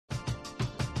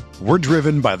We're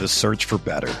driven by the search for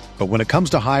better. But when it comes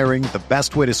to hiring, the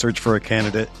best way to search for a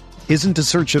candidate isn't to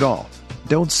search at all.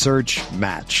 Don't search,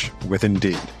 match with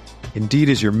Indeed. Indeed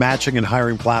is your matching and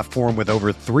hiring platform with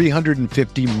over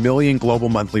 350 million global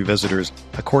monthly visitors,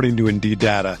 according to Indeed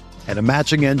data, and a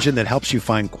matching engine that helps you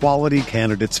find quality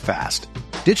candidates fast.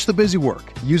 Ditch the busy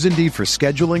work. Use Indeed for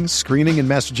scheduling, screening, and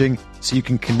messaging so you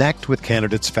can connect with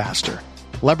candidates faster.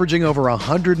 Leveraging over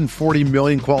 140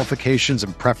 million qualifications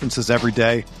and preferences every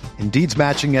day, Indeed's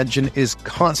matching engine is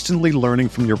constantly learning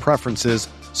from your preferences,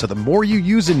 so the more you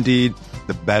use Indeed,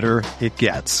 the better it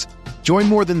gets. Join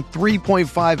more than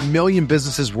 3.5 million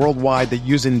businesses worldwide that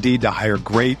use Indeed to hire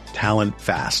great talent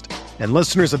fast. And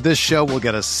listeners of this show will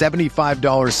get a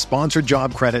 $75 sponsored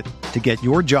job credit to get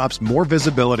your jobs more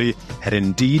visibility at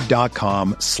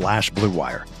Indeed.com/Blue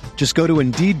Wire. Just go to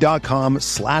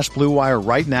Indeed.com/Blue Wire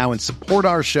right now and support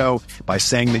our show by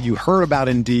saying that you heard about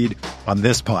Indeed on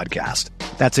this podcast.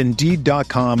 That's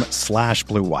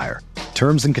Indeed.com/Blue Wire.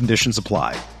 Terms and conditions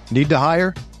apply. Need to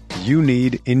hire? You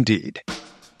need Indeed.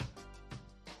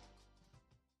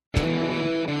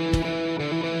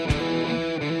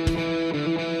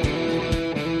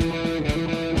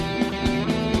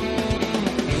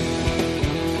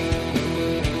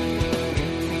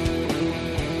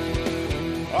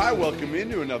 Welcome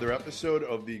into another episode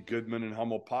of the Goodman and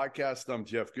Hummel podcast. I'm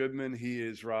Jeff Goodman. He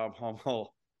is Rob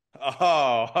Hummel.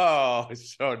 Oh,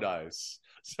 so nice.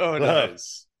 So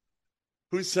nice.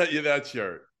 Who sent you that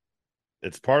shirt?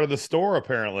 It's part of the store,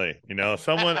 apparently. You know,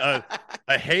 someone,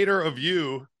 a hater of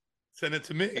you sent it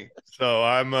to me. So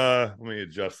I'm, let me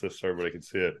adjust this so everybody can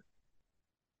see it.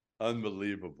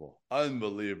 Unbelievable.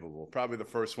 Unbelievable. Probably the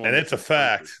first one. And it's a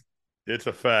fact. It's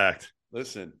a fact.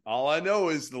 Listen, all I know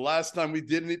is the last time we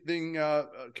did anything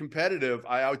competitive,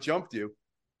 I outjumped you.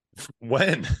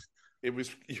 When? It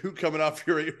was you coming off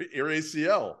your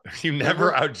ACL. You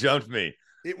never outjumped me.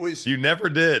 It was you never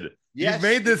did. Yes,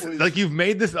 you've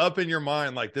made this up in your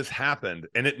mind like this happened,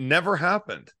 and it never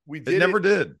happened. It never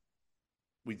did.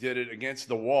 We did it against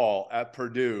the wall at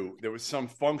Purdue. There was some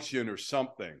function or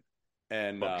something,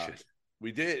 and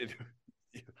we did.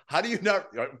 How do you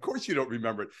not? Of course, you don't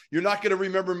remember it. You're not going to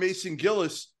remember Mason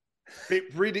Gillis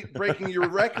breaking your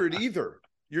record either.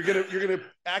 You're gonna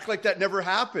act like that never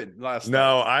happened last night.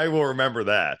 No, I will remember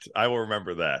that. I will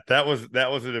remember that. That was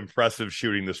an impressive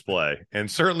shooting display, and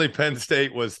certainly Penn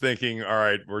State was thinking, all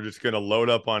right, we're just going to load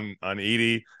up on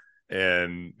Edey,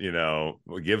 and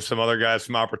we'll give some other guys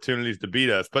some opportunities to beat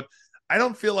us. But I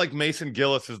don't feel like Mason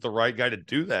Gillis is the right guy to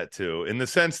do that to, in the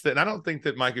sense that, and I don't think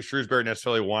that Micah Shrewsbury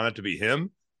necessarily wanted to be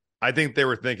him. I think they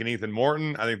were thinking Ethan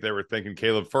Morton. I think they were thinking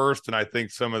Caleb First, and I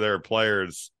think some of their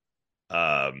players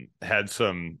had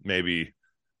some maybe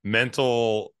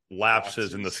mental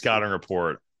lapses in the scouting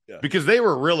report because they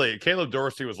were really, Caleb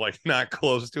Dorsey was like not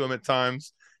close to him at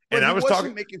times. But and I was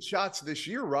talking making shots this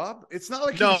year, Rob. It's not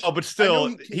like but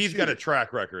still he's got a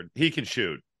track record. He can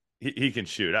shoot. He can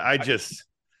shoot. I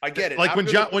get it. Like when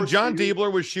John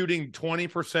Diebler was shooting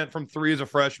 20% from three as a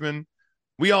freshman,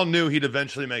 we all knew he'd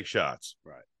eventually make shots.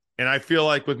 Right. And I feel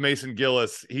like with Mason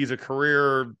Gillis, he's a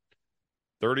career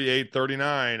 38,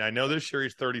 39. I know this year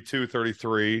he's 32,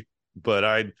 33, but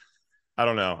I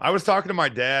don't know. I was talking to my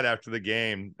dad after the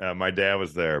game. My dad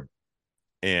was there,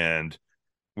 and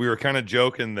we were kind of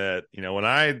joking that, when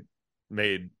I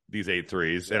made these 8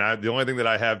 threes, and the only thing that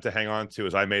I have to hang on to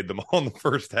is I made them all in the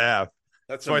first half.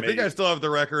 That's so amazing. I think I still have the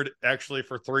record actually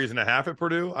for 3.5 at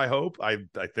Purdue. I hope. I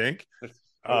think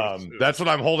that's what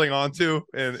I'm holding on to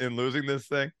in losing this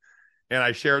thing. And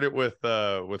I shared it with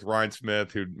Ryan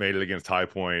Smith, who made it against High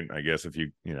Point. I guess if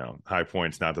High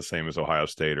Point's not the same as Ohio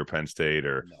State or Penn State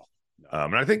or no.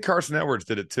 And I think Carson Edwards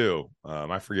did it too.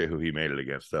 I forget who he made it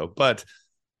against though. But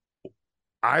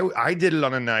I did it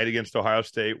on a night against Ohio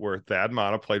State where Thad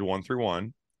Matta played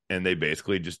 1-3-1, and they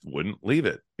basically just wouldn't leave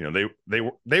it.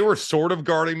 They were sort of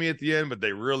guarding me at the end, but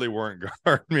they really weren't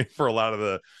guarding me for a lot of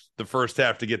the first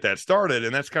half to get that started.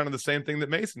 And that's kind of the same thing that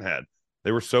Mason had.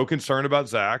 They were so concerned about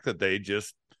Zach that they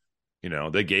just,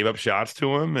 they gave up shots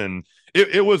to him. And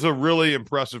it was a really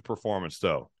impressive performance,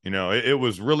 though. It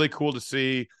was really cool to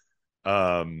see.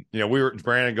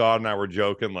 Brandon God and I were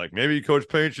joking, like, maybe Coach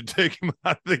Payne should take him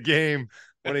out of the game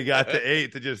when he got to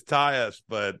 8 to just tie us.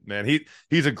 But, man,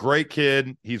 he's a great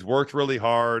kid. He's worked really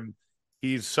hard.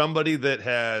 He's somebody that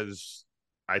has,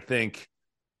 I think,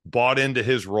 bought into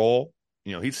his role.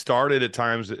 He started at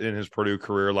times in his Purdue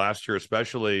career last year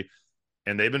especially,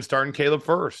 and they've been starting Caleb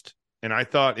First. And I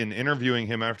thought in interviewing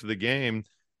him after the game,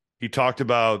 he talked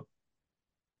about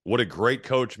what a great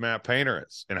coach Matt Painter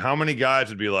is and how many guys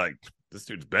would be like, this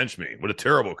dude's bench me. What a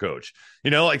terrible coach.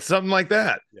 Like something like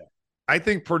that. Yeah. I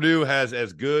think Purdue has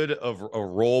as good of a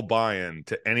role buy-in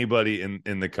to anybody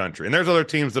in the country. And there's other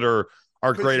teams that are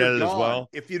great at it as well.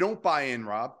 If you don't buy in,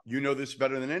 Rob, you know this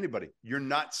better than anybody. You're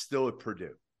not still at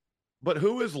Purdue. But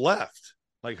who is left?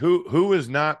 Like who has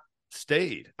not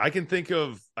stayed? I can think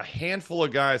of a handful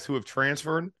of guys who have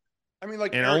transferred. I mean,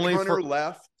 like Eric Hunter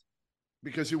left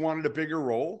because he wanted a bigger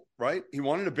role, right? He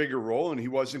wanted a bigger role, and he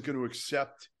wasn't going to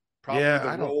accept probably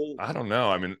the role. I don't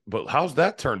know. I mean, but how's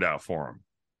that turned out for him?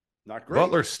 Not great.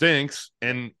 Butler stinks,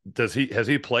 and has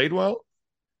he played well?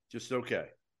 Just okay.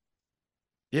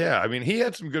 Yeah, I mean, he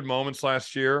had some good moments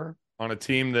last year on a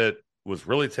team that was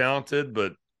really talented,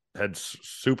 but had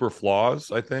super flaws.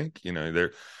 I think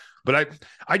but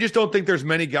I just don't think there's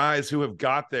many guys who have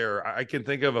got there. I can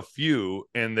think of a few,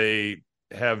 and they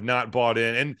have not bought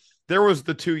in. And there was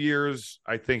the 2 years,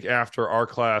 I think, after our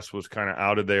class was kind of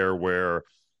out of there, where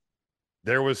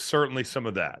there was certainly some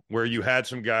of that, where you had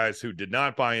some guys who did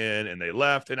not buy in and they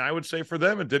left. And I would say for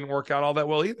them, it didn't work out all that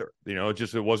well either.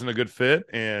 It wasn't a good fit,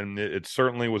 and it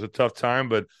certainly was a tough time.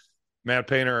 But Matt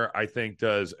Painter, I think,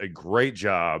 does a great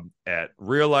job at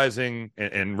realizing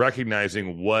and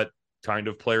recognizing what kind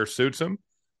of player suits him.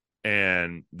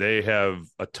 And they have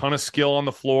a ton of skill on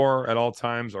the floor at all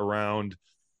times around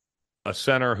a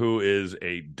center who is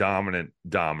a dominant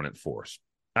force.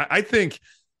 I think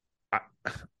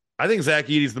Zach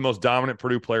Edey's the most dominant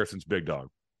Purdue player since Big Dog.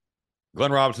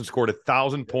 Glenn Robinson scored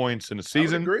 1,000 points in a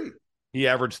season. I would agree. He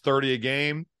averaged 30 a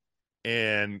game.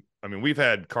 And, I mean, we've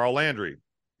had Carl Landry,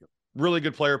 really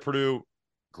good player at Purdue,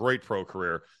 great pro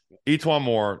career. Etwan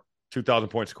Moore,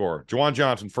 2,000-point scorer. Juwan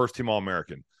Johnson, first-team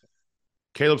All-American.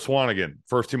 Caleb Swanigan,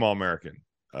 first-team All-American.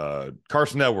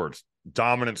 Carson Edwards,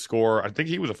 dominant scorer. I think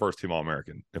he was a first-team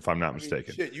All-American, if I'm not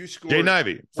mistaken. You scored. Jaden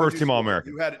Ivey, first-team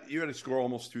All-American. You had to score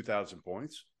almost 2,000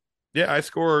 points. Yeah, I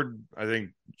scored, I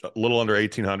think, a little under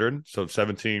 1,800, so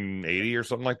 1,780 or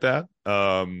something like that.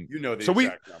 The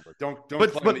exact number. Don't.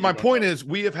 But my point is,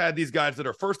 we have had these guys that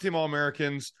are first-team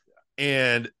All-Americans,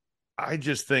 and I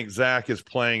just think Zach is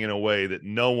playing in a way that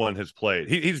no one has played.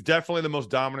 He's definitely the most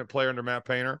dominant player under Matt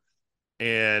Painter,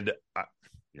 and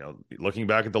looking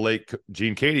back at the late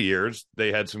Gene Cady years,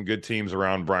 they had some good teams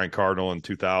around Brian Cardinal in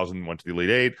 2000, went to the Elite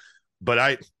Eight, but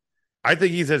I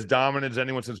think he's as dominant as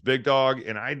anyone since Big Dog,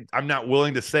 and I'm not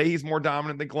willing to say he's more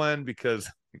dominant than Glenn because,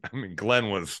 I mean, Glenn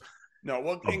was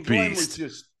Glenn was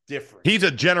just different. He's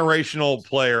a generational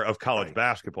player of college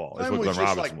basketball. Glenn was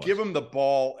just like, give him the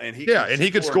ball, and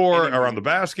he could score around the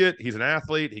basket. He's an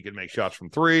athlete. He can make shots from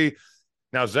three.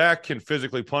 Now, Zach can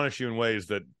physically punish you in ways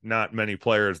that not many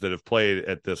players that have played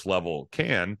at this level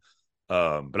can.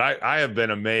 But I have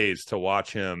been amazed to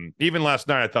watch him. Even last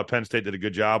night, I thought Penn State did a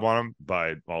good job on him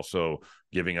by also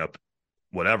giving up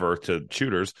whatever to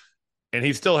shooters. And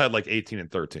he still had like 18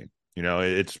 and 13.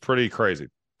 It's pretty crazy.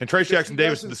 And Trace Jackson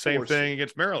Davis did the same thing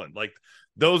against Maryland. Like,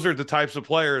 those are the types of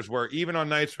players where even on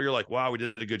nights where you're like, wow, we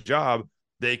did a good job,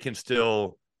 they can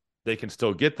still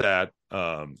get that.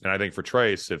 And I think for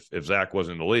Trace, if Zach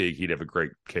wasn't in the league, he'd have a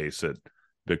great case at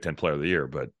Big-Tenn Player of the Year.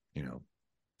 But,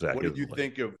 Zach, what did you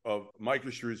think of Micah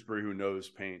Shrewsbury, who knows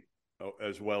paint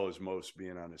as well as most,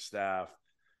 being on his staff?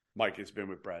 Mike has been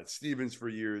with Brad Stevens for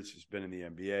years. He's been in the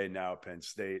NBA, now at Penn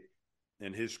State.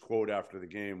 And his quote after the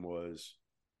game was,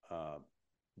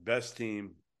 best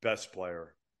team, best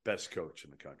player, best coach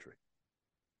in the country.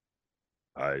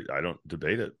 I don't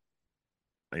debate it.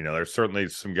 There's certainly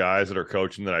some guys that are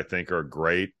coaching that I think are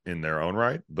great in their own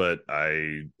right, but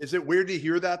Is it weird to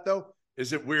hear that, though?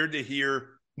 Is it weird to hear?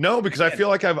 No, because I feel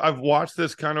like I've watched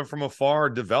this kind of from afar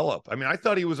develop. I mean, I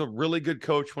thought he was a really good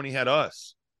coach when he had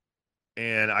us,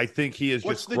 and I think he has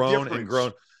just grown and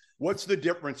grown. What's the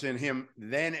difference in him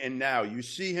then and now? You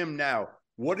see him now.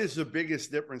 What is the biggest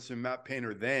difference in Matt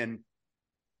Painter then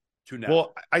to now?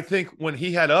 Well, I think when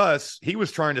he had us, he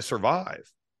was trying to survive.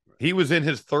 He was in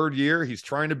his third year. He's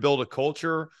trying to build a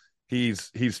culture. He's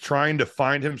trying to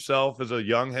find himself as a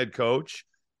young head coach.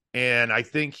 And I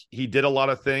think he did a lot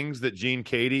of things that Gene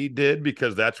Cady did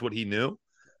because that's what he knew.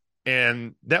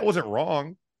 And that wasn't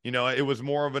wrong. It was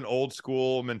more of an old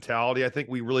school mentality. I think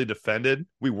we really defended.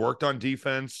 We worked on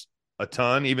defense a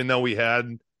ton, even though we had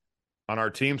on our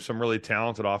team some really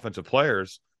talented offensive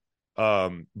players.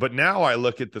 But now I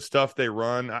look at the stuff they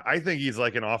run. I think he's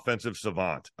like an offensive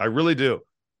savant. I really do.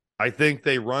 I think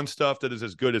they run stuff that is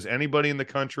as good as anybody in the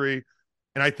country.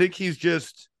 And I think he's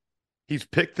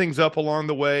picked things up along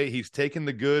the way. He's taken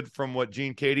the good from what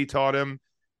Gene Cady taught him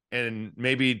and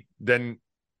maybe then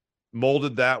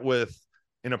molded that with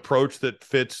an approach that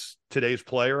fits today's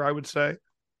player, I would say.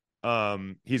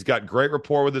 He's got great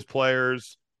rapport with his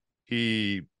players.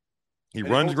 He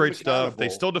runs great stuff. They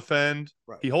still defend.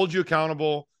 Right. He holds you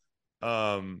accountable.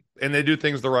 And they do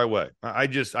things the right way. I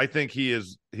think he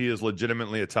is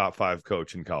legitimately a top 5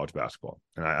 coach in college basketball,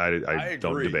 and I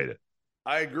don't debate it.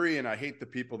 I agree, and I hate the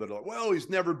people that are like, well, he's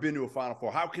never been to a Final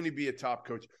Four. How can he be a top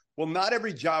coach? Well, not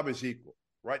every job is equal,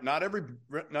 right? Not every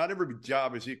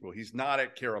job is equal. He's not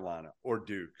at Carolina or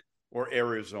Duke or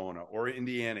Arizona or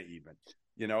Indiana even.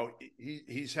 You know,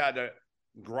 he's had to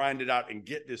grind it out and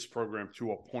get this program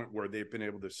to a point where they've been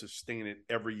able to sustain it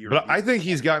every year. But I think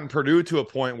he's gotten Purdue to a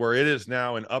point where it is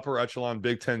now an upper echelon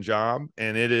Big-Tenn job,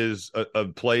 and it is a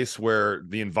place where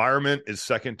the environment is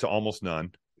second to almost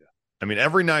none. Yeah. I mean,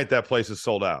 every night that place is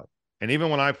sold out. And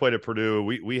even when I played at Purdue,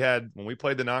 we had, when we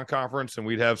played the non-conference and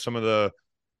we'd have some of the,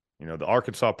 you know, the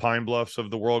Arkansas Pine Bluffs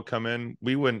of the world come in,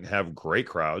 we wouldn't have great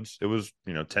crowds. It was,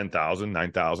 10,000,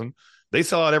 9,000. They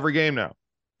sell out every game now.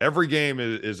 Every game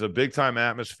is a big-time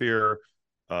atmosphere,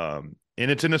 and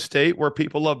it's in a state where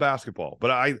people love basketball.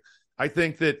 But I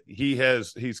think that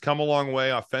he's come a long way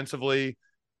offensively,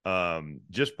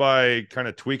 just by kind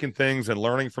of tweaking things and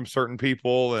learning from certain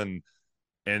people and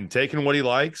taking what he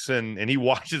likes, and he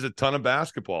watches a ton of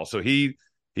basketball. So he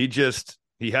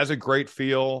has a great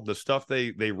feel. The stuff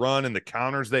they run and the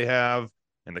counters they have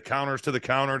and the counters to the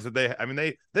counters that they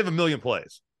have a million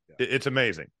plays. Yeah. It's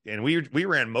amazing. And we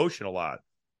ran motion a lot,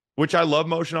 which I love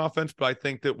motion offense, but I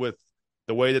think that with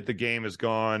the way that the game has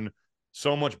gone,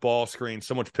 so much ball screen,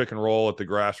 so much pick and roll at the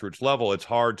grassroots level, it's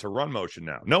hard to run motion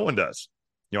now. No one does.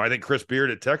 I think Chris Beard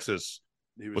at Texas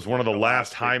was one of the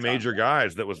last high major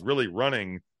guys that was really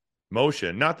running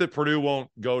motion. Not that Purdue won't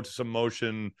go to some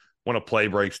motion when a play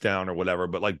breaks down or whatever,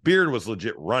 but like Beard was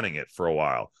legit running it for a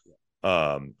while,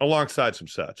 alongside some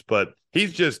sets. But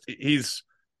he's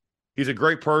a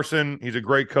great person. He's a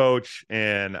great coach.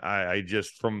 And I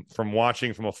just, from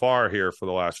watching from afar here for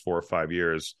the last 4 or 5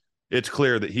 years, it's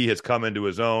clear that he has come into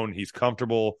his own. He's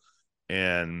comfortable,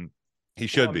 and he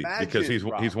should be, because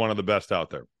he's one of the best out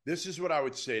there. This is what I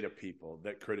would say to people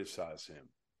that criticize him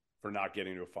for not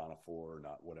getting to a Final Four or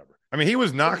not whatever. I mean, he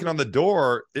was knocking on the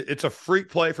door. It's a freak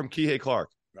play from Kihei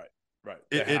Clark. Right.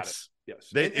 It's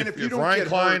yes. If Ryan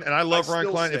Klein, and I love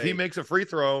Ryan Klein, if he makes a free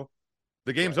throw,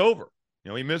 the game's over.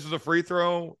 He misses a free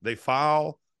throw, they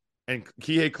foul, and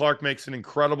Kihei Clark makes an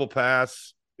incredible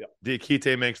pass. Yep.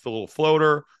 Diakite makes the little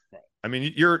floater. Right. I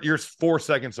mean, you're 4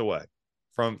 seconds away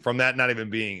from that not even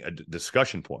being a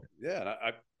discussion point. Yeah,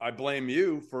 and I blame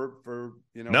you for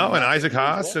No, and Isaac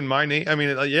Haas and my knee. I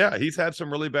mean, yeah, he's had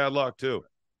some really bad luck too.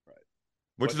 Right.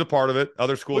 Which is a part of it.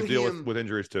 Other schools deal with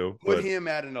injuries too. Put him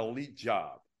at an elite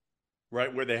job,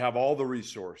 right, where they have all the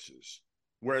resources,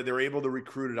 where they're able to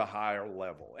recruit at a higher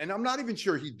level. And I'm not even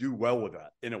sure he'd do well with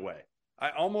that in a way.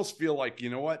 I almost feel like, you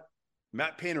know what?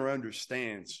 Matt Painter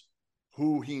understands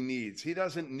who he needs. He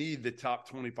doesn't need the top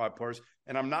 25 players.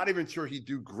 And I'm not even sure he'd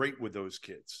do great with those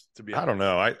kids, to be honest. I don't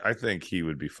know. I think he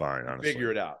would be fine, honestly. He'd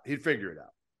figure it out.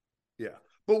 Yeah.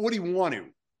 But would he want to?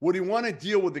 Would he want to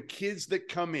deal with the kids that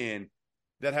come in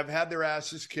that have had their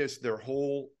asses kissed their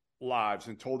whole lives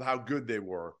and told how good they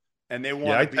were? And they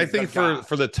want to be I think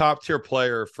for the top tier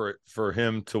player, for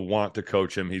him to want to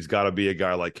coach him, he's got to be a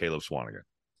guy like Caleb Swanigan,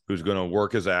 who's going to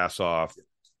work his ass off,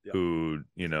 who,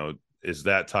 is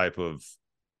that type of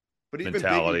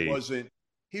mentality. Even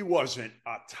he wasn't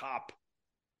a top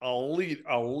elite.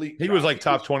 He was like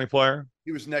top 20 player.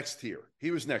 He was next tier.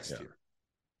 Tier.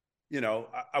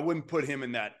 I wouldn't put him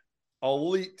in that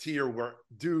elite tier where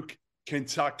Duke,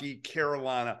 Kentucky,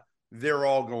 Carolina, they're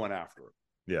all going after him.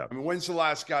 Yeah. I mean, when's the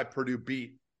last guy Purdue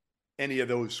beat any of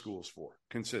those schools for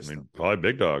consistently? Probably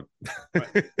Big Dog.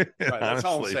 Right. That's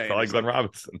all I'm saying. Probably Glenn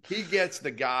Robinson. He gets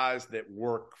the guys that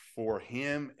work for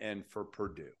him and for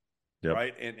Purdue. Yep.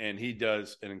 Right. And he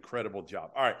does an incredible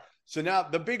job. All right. So now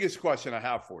the biggest question I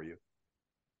have for you,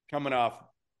 coming off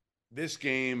this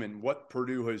game and what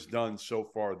Purdue has done so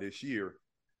far this year,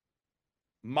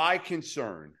 my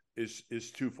concern is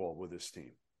twofold with this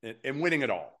team. And winning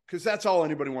it all, because that's all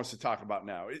anybody wants to talk about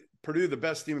now. Purdue, the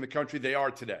best team in the country, they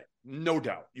are today. No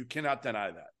doubt. You cannot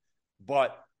deny that.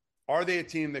 But are they a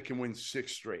team that can win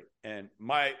 6 straight? And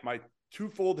my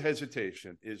twofold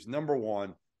hesitation is, number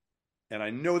one, and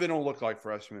I know they don't look like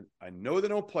freshmen. I know they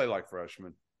don't play like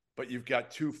freshmen, but you've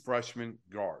got 2 freshman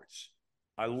guards.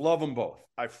 I love them both.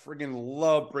 I friggin'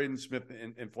 love Braden Smith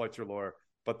and Fletcher Loyer,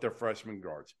 but they're freshman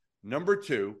guards. Number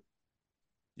 2,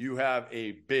 you have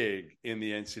a big in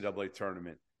the NCAA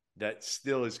tournament that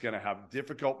still is going to have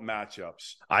difficult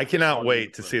matchups. I cannot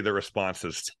wait to see the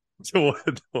responses to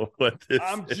what this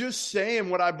I'm just saying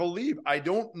what I believe. I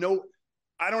don't know.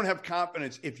 I don't have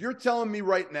confidence. If you're telling me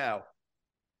right now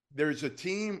there's a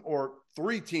team or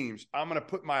 3 teams I'm going to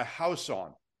put my house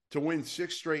on to win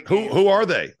 6 straight games. Who are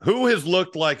they? Who has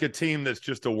looked like a team that's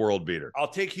just a world beater? I'll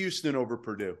take Houston over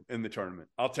Purdue in the tournament.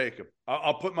 I'll take them.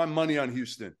 I'll put my money on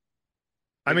Houston.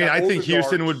 I mean, I think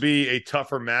Houston would be a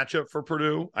tougher matchup for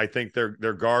Purdue. I think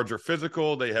their guards are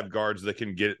physical. They have guards that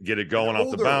can get it going off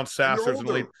the bounce. Sasser's in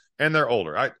the lead, and they're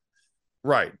older.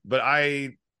 Right, but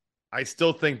I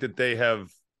still think that they have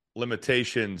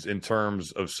limitations in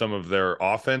terms of some of their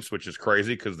offense, which is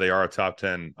crazy because they are a top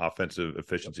 10 offensive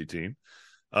efficiency team.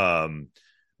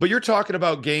 But you're talking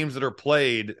about games that are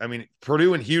played. I mean,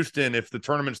 Purdue and Houston, if the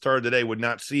tournament started today, would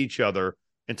not see each other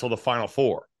until the Final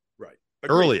Four. Right.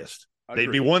 Earliest. They'd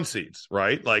be 1 seeds,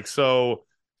 right? Like, so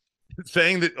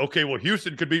saying that, okay, well,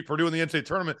 Houston could beat Purdue in the NCAA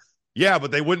tournament. Yeah,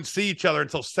 but they wouldn't see each other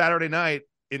until Saturday night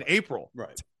in April.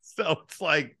 Right. So it's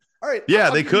like, all right. Yeah,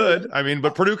 they could. I mean,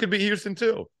 but Purdue could beat Houston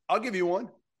too. I'll give you one.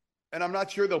 And I'm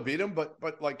not sure they'll beat them, but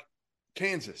like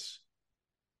Kansas.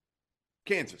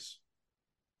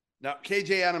 Now,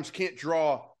 KJ Adams can't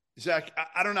draw. Zach,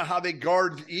 I don't know how they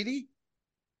guard Edie.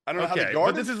 I don't know how they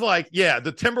guard but this is like,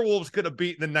 the Timberwolves could have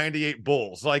beaten the 98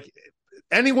 Bulls. Like,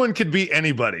 anyone could beat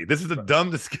anybody. This is a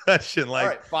dumb discussion. Like, all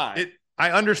right, fine.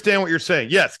 I understand what you're saying.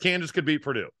 Yes, Kansas could beat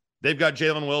Purdue. They've got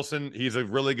Jalen Wilson. He's a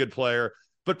really good player.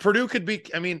 But Purdue could be,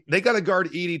 I mean, they got to guard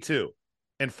Edie too.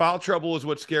 And foul trouble is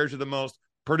what scares you the most.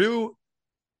 Purdue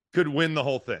could win the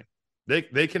whole thing.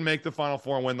 They can make the Final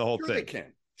Four and win the whole thing. They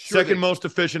can. Second most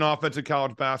efficient offense in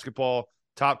college basketball,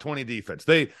 top 20 defense.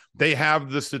 They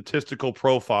have the statistical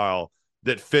profile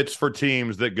that fits for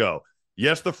teams that go.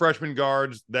 Yes, the freshman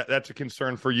guards, that's a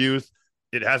concern for youth.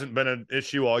 It hasn't been an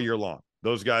issue all year long.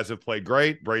 Those guys have played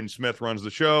great. Braden Smith runs the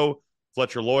show.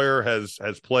 Fletcher Lawyer has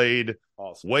played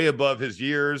way above his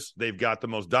years. They've got the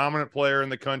most dominant player in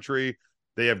the country.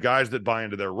 They have guys that buy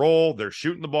into their role. They're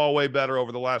shooting the ball way better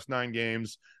over the last 9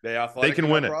 games. They can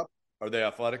win it. Are they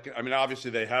athletic? I mean, obviously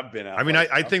they have been athletic. I mean,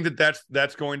 I think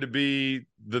that's going to be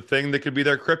the thing that could be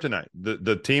their kryptonite.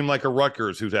 The team like a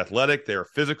Rutgers who's athletic, they're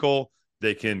physical,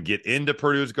 they can get into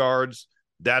Purdue's guards.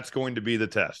 That's going to be the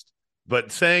test.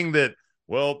 But saying that,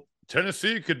 well,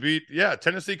 Tennessee could beat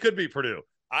Purdue.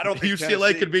 I don't think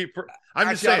UCLA could beat. I'm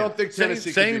just saying. I don't think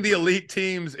Tennessee saying the elite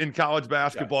teams in college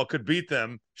basketball could beat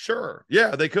them. Sure,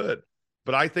 yeah, they could.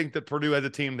 But I think that Purdue has a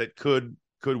team that could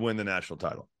win the national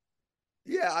title.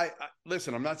 Yeah, I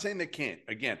listen. I'm not saying they can't.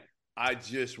 Again, I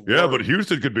just but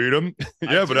Houston could beat them.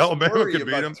 But Alabama could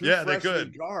beat them. Yeah, they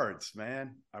could. Guards,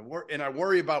 man. I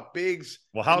worry about bigs.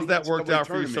 Well, how's that worked out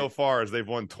for you so far? As they've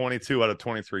won 22 out of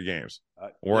 23 games,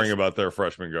 worrying about their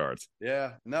freshman guards.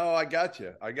 Yeah, no, I got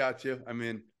you. I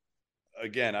mean,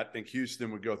 again, I think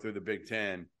Houston would go through the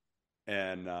Big-Tenn,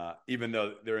 and even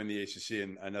though they're in the ACC,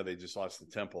 and I know they just lost to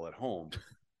Temple at home.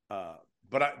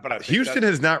 But I think Houston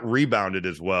has not rebounded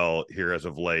as well here as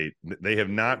of late. They have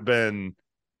not been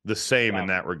the same in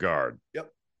that regard. Yep,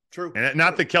 true. And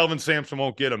not that Kelvin Sampson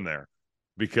won't get him there,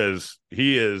 because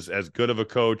he is as good of a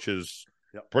coach as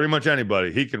pretty much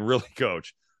anybody. He can really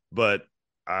coach, but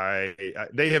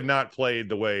they have not played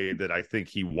the way that I think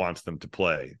he wants them to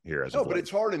play here. But it's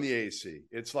hard in the AAC.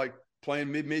 It's like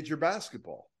playing mid-major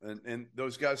basketball, and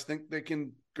those guys think they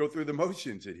can go through the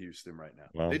motions at Houston right now.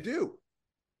 Well, they do.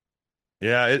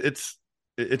 Yeah, it's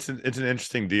an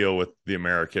interesting deal with the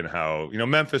American. How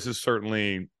Memphis is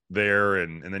certainly there,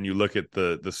 and then you look at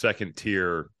the second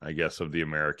tier, I guess, of the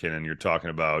American, and you're talking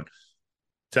about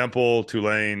Temple,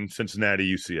 Tulane,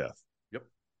 Cincinnati, UCF.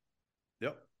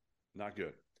 Yep, not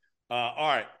good. All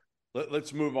right,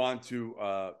 let's move on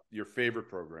to your favorite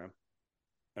program,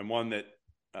 and one that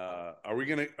we're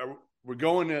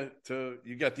going to.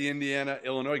 You got the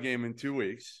Indiana-Illinois game in 2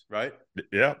 weeks, right?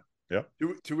 Yeah.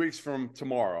 2 weeks from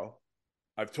tomorrow.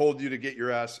 I've told you to get your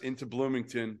ass into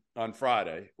Bloomington on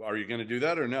Friday. Are you going to do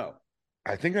that or no?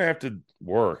 I think I have to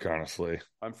work, honestly.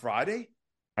 On Friday?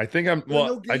 I think I'm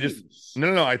no I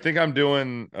think I'm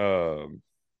doing the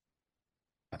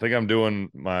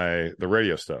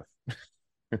radio stuff.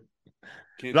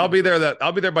 I'll be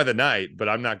there by the night, but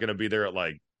I'm not going to be there at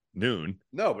like noon.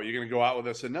 No, but you're going to go out with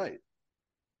us at night.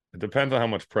 It depends on how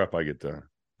much prep I get done.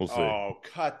 We'll see. Oh,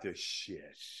 cut the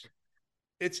shit.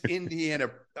 It's Indiana,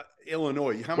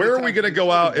 Illinois. Where are we going to go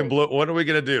out and blow? What are we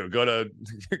going to do? Go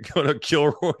to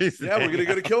Kilroy's? Yeah, we're going to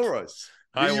go to Kilroy's.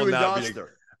 I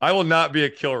will not be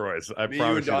at Kilroy's. I promise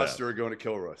you and Doster are going to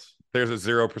Kilroy's. There's a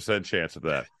 0% chance of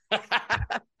that.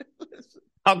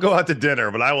 I'll go out to dinner,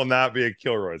 but I will not be at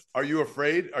Kilroy's. Are you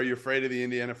afraid? Are you afraid of the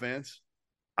Indiana fans?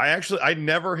 I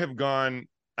never have gone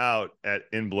out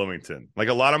in Bloomington. Like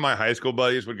a lot of my high school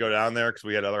buddies would go down there because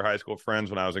we had other high school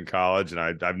friends when I was in college, and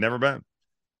I've never been.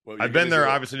 Well, I've been there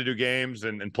obviously to do games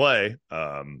and play.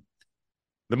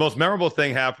 The most memorable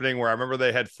thing happening where I remember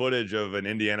they had footage of an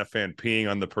Indiana fan peeing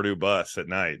on the Purdue bus at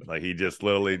night. Like he just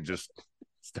literally just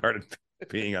started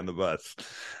peeing on the bus.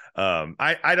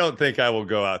 I don't think I will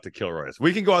go out to Kilroy's.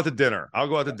 We can go out to dinner. I'll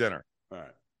go out to dinner. All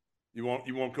right. You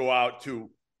won't go out to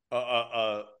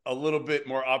a little bit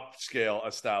more upscale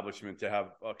establishment to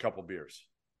have a couple beers.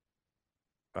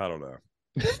 I don't know.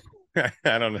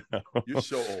 I don't know. You're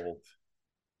so old.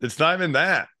 It's not even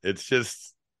that. It's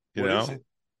just, you What know. is it?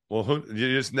 Well,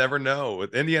 you just never know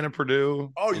with Indiana,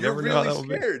 Purdue. Oh, you're really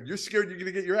scared. You're scared you're going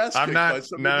to get your ass kicked. I'm not. By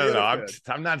some No.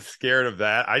 I'm not scared of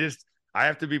that. I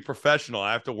have to be professional.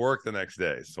 I have to work the next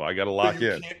day, so I got to lock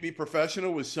in. You can't be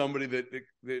professional with somebody that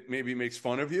maybe makes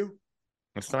fun of you.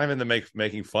 It's not even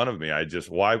making fun of me. I just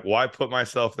why put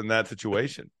myself in that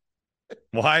situation?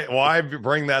 Why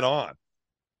bring that on?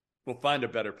 We'll find a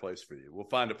better place for you. We'll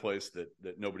find a place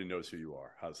that nobody knows who you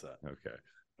are. How's that? Okay.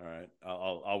 All right.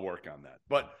 I'll work on that.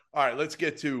 But all right, let's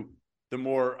get to the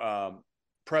more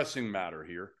pressing matter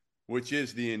here, which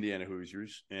is the Indiana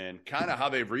Hoosiers and kind of how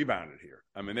they've rebounded here.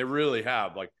 I mean, they really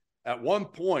have. Like at one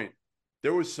point,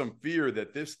 there was some fear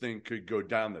that this thing could go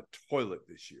down the toilet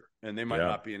this year, and they might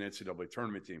not be an NCAA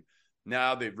tournament team.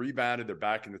 Now they've rebounded. They're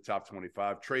back in the top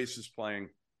 25. Trace is playing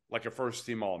like a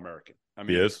first-team All-American. I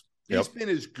mean, he's been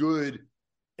as good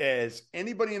as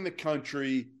anybody in the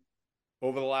country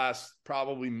over the last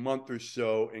probably month or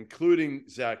so, including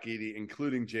Zach Edey,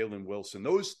 including Jalen Wilson.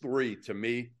 Those three, to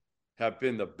me, have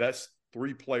been the best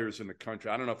three players in the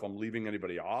country. I don't know if I'm leaving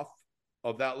anybody off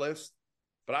of that list,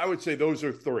 but I would say those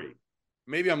are three.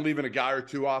 Maybe I'm leaving a guy or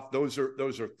two off. Those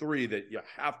are three that you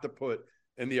have to put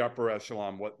in the upper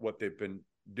echelon, what they've been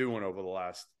doing over the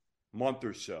last month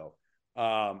or so.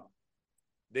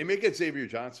 They may get Xavier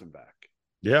Johnson back.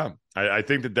 Yeah, I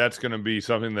think that's going to be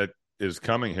something that is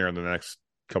coming here in the next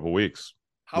couple of weeks.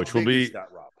 Which will be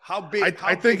that, Rob? How big?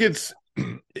 I think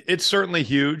it's certainly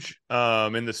huge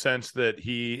in the sense that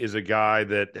he is a guy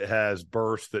that has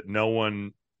burst that no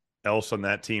one else on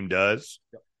that team does.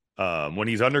 Yep. When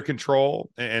he's under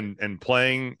control and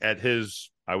playing at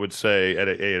his, I would say at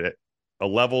a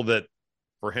level that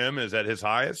for him is at his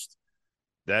highest,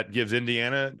 that gives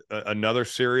Indiana another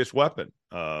serious weapon.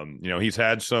 He's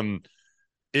had some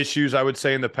issues, I would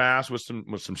say, in the past with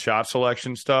some shot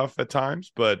selection stuff at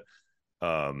times, but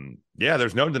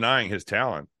there's no denying his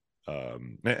talent.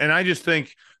 And I just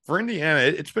think for Indiana,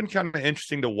 it's been kind of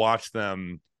interesting to watch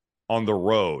them on the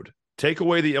road. Take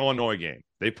away the Illinois game.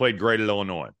 They played great at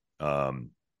Illinois.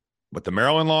 But the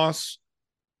Maryland loss,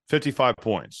 55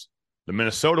 points. The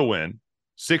Minnesota win,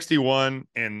 61,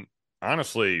 and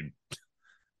honestly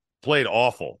played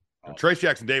awful. Trace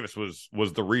Jackson Davis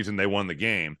was the reason they won the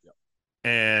game. Yep.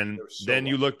 And then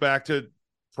you look back to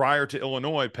prior to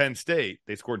Illinois, Penn State,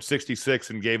 they scored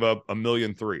 66 and gave up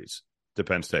 1,000,000 threes to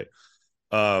Penn State.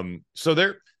 So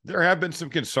there have been some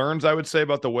concerns, I would say,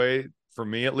 about the way, for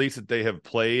me at least, that they have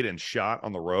played and shot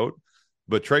on the road.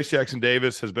 But Trace Jackson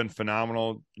Davis has been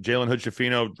phenomenal. Jalen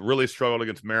Hood-Schifino really struggled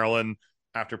against Maryland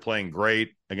after playing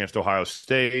great against Ohio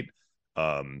State.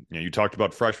 You talked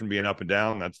about freshmen being up and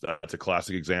down. That's a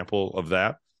classic example of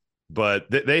that.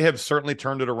 But they have certainly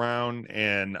turned it around,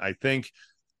 and I think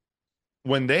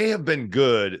when they have been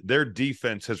good, their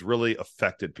defense has really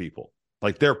affected people.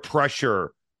 Like their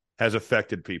pressure has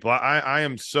affected people. I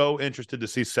am so interested to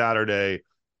see Saturday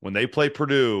when they play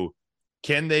Purdue.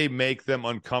 Can they make them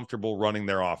uncomfortable running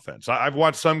their offense? I've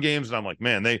watched some games, and I'm like,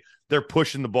 man, they're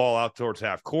pushing the ball out towards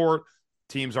half court.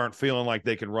 Teams aren't feeling like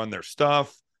they can run their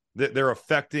stuff. They're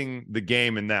affecting the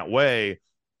game in that way.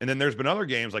 And then there's been other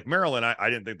games like Maryland. I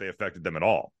didn't think they affected them at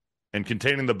all. And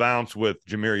containing the bounce with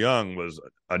Jameer Young was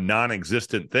a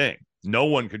non-existent thing. No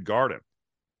one could guard him.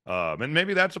 And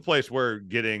maybe that's a place where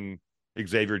getting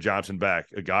Xavier Johnson back,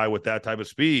 a guy with that type of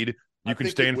speed, you can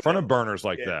stay in front of burners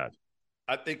like that.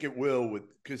 I think it will,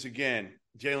 because again,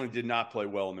 Jalen did not play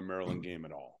well in the Maryland game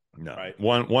at all. No, right?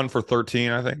 One for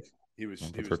 13, I think. He was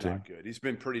not good. He's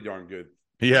been pretty darn good.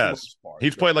 He has.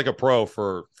 He's played like a pro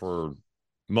for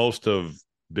most of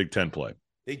Big-Tenn play.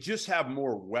 They just have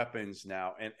more weapons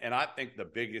now. And I think the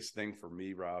biggest thing for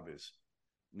me, Rob, is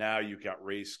now you've got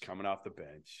Race coming off the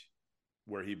bench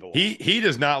where he belongs. He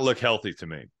does not look healthy to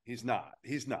me. He's not.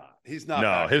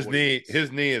 No, his knee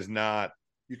is not.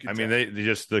 They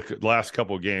just the last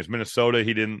couple of games, Minnesota,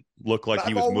 he didn't look like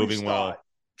he was moving well.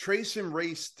 Trace and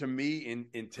Race to me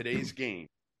in today's game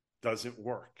doesn't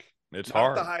work. It's not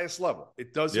hard at the highest level.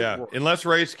 It doesn't work. Unless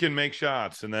Race can make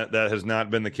shots, and that has not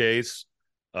been the case.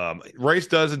 Race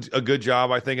does a good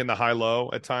job, I think, in the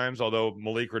high-low at times, although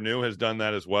Malik Renew has done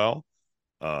that as well.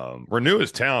 Renew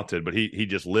is talented, but he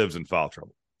just lives in foul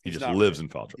trouble. He just lives in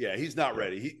foul trouble. Yeah, he's not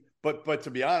ready. But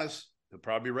to be honest, He'll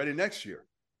probably be ready next year.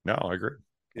 No, I agree.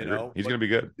 You know, he's going to be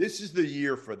good. This is the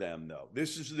year for them, though.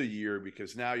 This is the year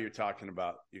because now you're talking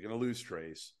about you're going to lose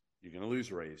Trace, you're going to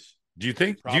lose Race. Do you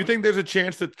think there's a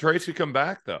chance that Trace could come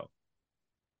back though?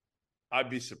 I'd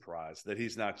be surprised that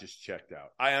he's not just checked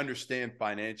out. I understand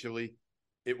financially,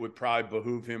 it would probably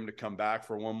behoove him to come back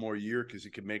for one more year because he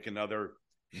could make another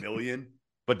 $1 million.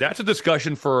 But that's a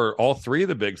discussion for all three of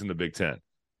the bigs in the Big Ten: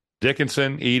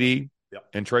 Dickinson, Edey,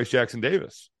 and Trace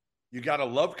Jackson-Davis. You got to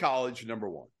love college, number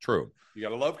one. True. You got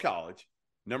to love college.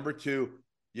 Number two,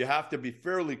 you have to be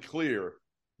fairly clear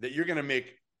that you're going to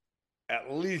make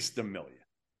at least $1 million,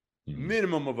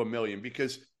 minimum of $1 million.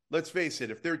 Because let's face it,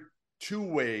 if they're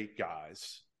two-way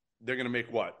guys, they're going to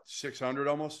make what, 600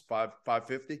 almost,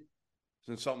 550, isn't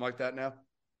it something like that now?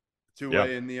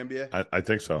 Two-way in the NBA. I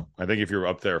think so. I think if you're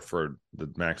up there for the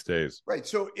max days, right.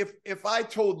 So if I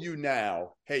told you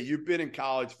now, hey, you've been in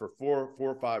college for four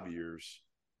or 5 years,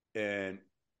 and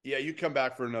you come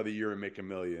back for another year and make $1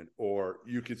 million, or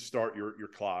you could start your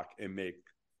clock and make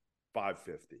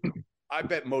 550. I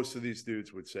bet most of these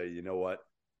dudes would say, you know what?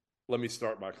 Let me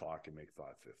start my clock and make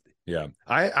 550. Yeah.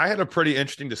 I had a pretty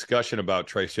interesting discussion about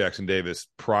Trace Jackson-Davis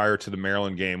prior to the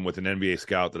Maryland game with an NBA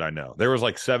scout that I know. There was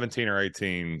like 17 or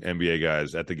 18 NBA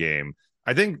guys at the game.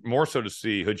 I think more so to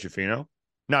see Hood Schifino.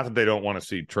 Not that they don't want to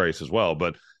see Trace as well,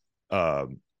 but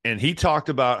and he talked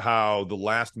about how the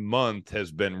last month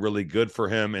has been really good for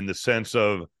him in the sense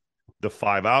of the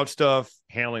 5-out stuff,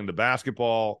 handling the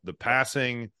basketball, the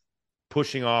passing,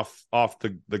 pushing off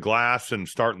the glass and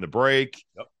starting the break.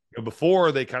 Yep.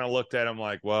 Before they kind of looked at him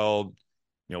like, well,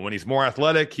 when he's more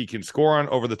athletic, he can score on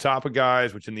over the top of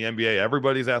guys, which in the NBA,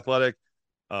 everybody's athletic.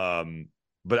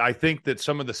 But I think that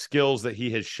some of the skills that he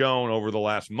has shown over the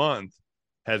last month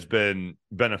has been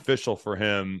beneficial for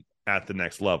him at the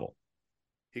next level.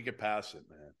 He can pass it,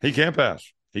 man. He can pass.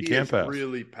 He can pass.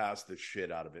 Really passed the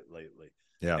shit out of it lately.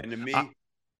 Yeah. And to me,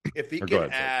 if he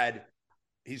can add,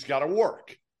 he's got to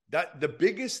work. That the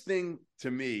biggest thing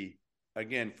to me,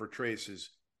 again, for Trace is,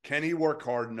 can he work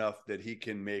hard enough that he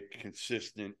can make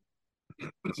consistent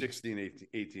 16,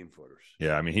 18 footers?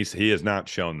 Yeah, I mean, he has not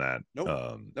shown that.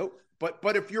 Nope.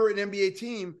 But if you're an NBA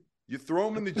team, you throw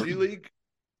him in the G League,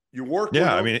 you work.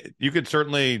 Yeah, I mean, you could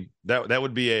certainly that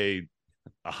would be a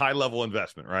high level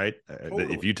investment, right?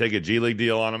 Totally. If you take a G League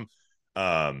deal on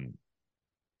him,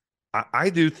 I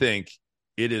do think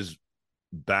it is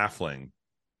baffling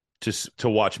to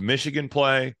watch Michigan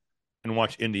play and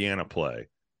watch Indiana play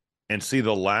and see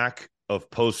the lack of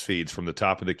post feeds from the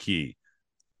top of the key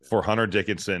for Hunter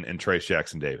Dickinson and Trace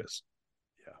Jackson-Davis.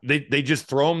 Yeah. They just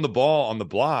throw him the ball on the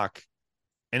block,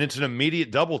 and it's an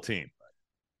immediate double team,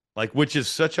 which is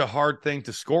such a hard thing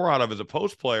to score out of as a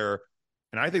post player.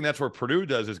 And I think that's where Purdue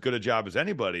does as good a job as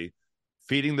anybody,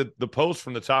 feeding the post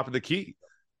from the top of the key.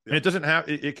 Yeah. And it doesn't have –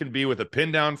 it can be with a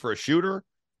pin down for a shooter,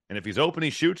 and if he's open, he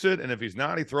shoots it, and if he's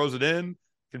not, he throws it in.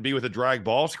 It can be with a drag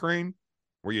ball screen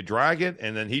where you drag it,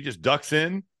 and then he just ducks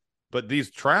in. But these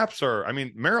traps are – I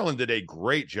mean, Maryland did a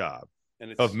great job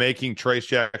of making Trace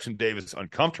Jackson-Davis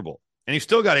uncomfortable. And he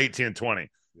still got 18 and 20.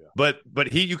 Yeah.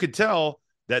 But you could tell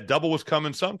that double was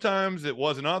coming sometimes. It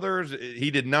wasn't others. He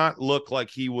did not look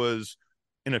like he was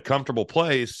in a comfortable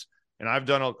place. And I've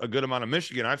done a good amount of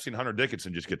Michigan. I've seen Hunter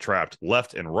Dickinson just get trapped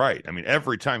left and right. I mean,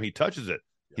 every time he touches it,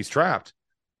 he's trapped.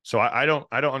 So I don't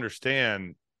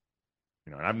understand –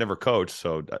 and I've never coached,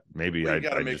 so maybe I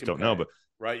just don't know. But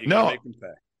right, you gotta make them pay.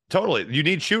 Totally. You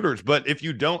need shooters, but if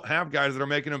you don't have guys that are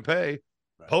making them pay,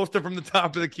 post them from the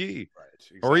top of the key. Right,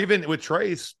 exactly. Or even with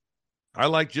Trace, I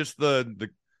like just the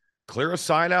clear a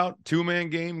side out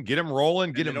 2-man game, get him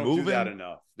rolling, get him moving. Do that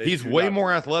enough. He's way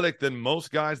more athletic than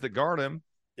most guys that guard him.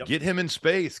 Yep. Get him in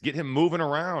space, get him moving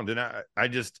around. And I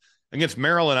just against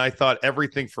Maryland, I thought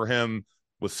everything for him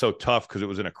was so tough because it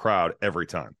was in a crowd every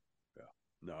time.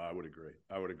 No, I would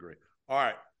agree.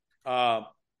 All right.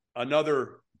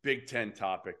 Another Big Ten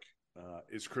topic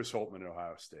is Chris Holtmann at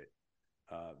Ohio State.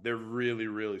 They're really,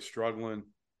 really struggling.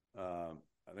 I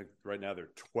think right now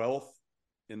they're 12th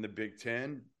in the Big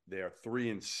Ten. They are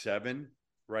 3-7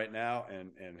 right now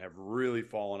and have really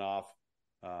fallen off,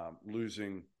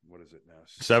 losing, what is it now?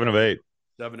 7 of 8.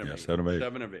 7 of 8. 7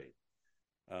 of 8.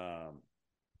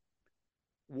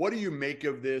 What do you make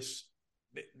of this?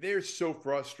 They're so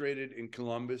frustrated in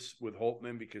Columbus with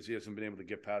Holtmann because he hasn't been able to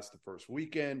get past the first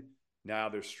weekend. Now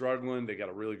they're struggling. They got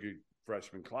a really good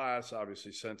freshman class.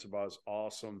 Obviously, Sensabaugh is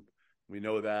awesome. We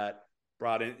know that.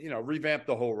 Brought in, revamped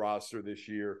the whole roster this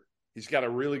year. He's got a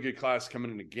really good class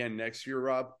coming in again next year,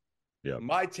 Rob. Yeah.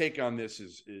 My take on this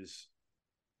is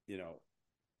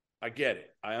I get it.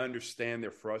 I understand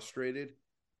they're frustrated,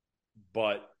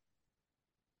 but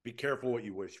be careful what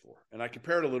you wish for. And I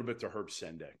compared a little bit to Herb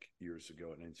Sendek years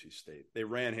ago at NC State. They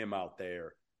ran him out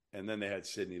there, and then they had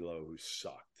Sidney Lowe, who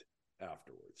sucked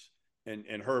afterwards. And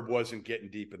Herb wasn't getting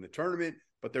deep in the tournament,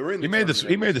 but they were in the tournament.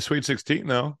 He made the Sweet 16,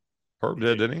 though. Herb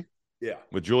did, didn't he? Yeah.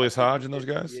 With Julius Hodge and those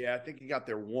guys? Yeah, I think he got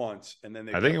there once, and then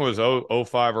I think it was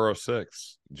 05 or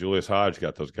 06. Julius Hodge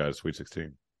got those guys Sweet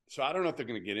 16. So I don't know if they're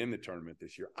going to get in the tournament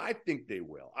this year. I think they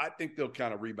will. I think they'll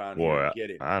kind of rebound and get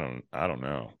it. I don't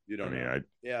know. You don't know.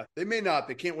 Yeah, they may not.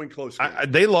 They can't win close games.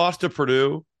 They lost to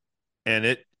Purdue, and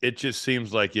it just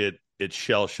seems like it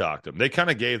shell shocked them. They kind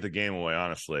of gave the game away,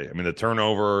 honestly. I mean, the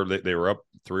turnover, they were up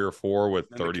 3 or 4 with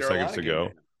 30 seconds to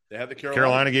go. They had the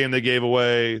Carolina game they gave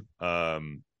away.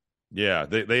 Yeah,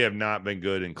 they have not been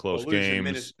good in close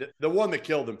games. The one that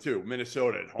killed them too,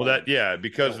 Minnesota at home. Well,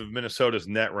 because of Minnesota's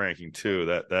net ranking too.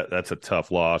 That's a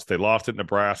tough loss. They lost at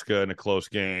Nebraska in a close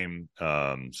game.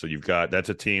 So that's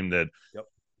a team that,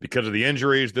 because of the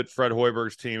injuries that Fred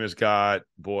Hoiberg's team has got,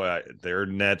 their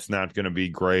net's not going to be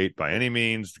great by any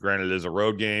means. Granted, it is a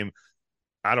road game.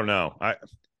 I don't know.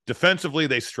 Defensively,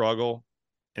 they struggle,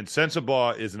 and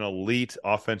Sensabaugh is an elite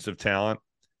offensive talent.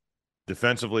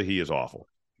 Defensively, he is awful.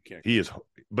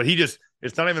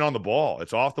 It's not even on the ball.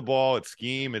 It's off the ball. It's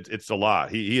scheme. It's a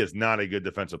lot. He is not a good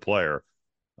defensive player.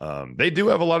 They do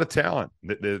have a lot of talent.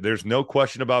 There's no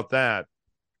question about that.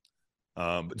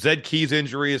 Zed Key's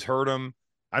injury has hurt him.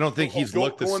 I don't think he's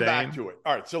looked the same. Going back to it.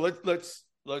 All right. So let's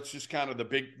just kind of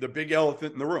the big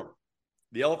elephant in the room.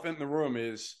 The elephant in the room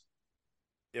is,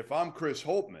 if I'm Chris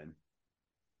Holtmann,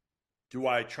 do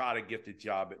I try to get the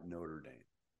job at Notre Dame?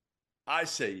 I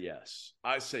say yes.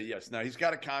 Now, he's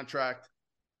got a contract,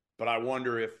 but I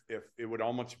wonder if it would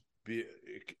almost be,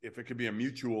 if it could be a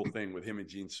mutual thing with him and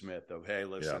Gene Smith of, hey,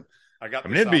 listen,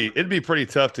 it'd be pretty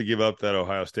tough to give up that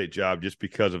Ohio State job just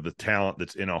because of the talent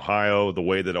that's in Ohio, the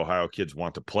way that Ohio kids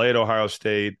want to play at Ohio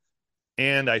State.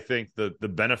 And I think the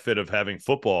benefit of having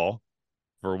football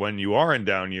for when you are in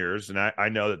down years, and I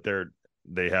know that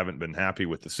they haven't been happy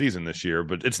with the season this year,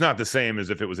 but it's not the same as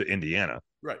if it was at Indiana.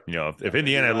 Right. If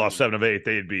Indiana had lost 7 of 8,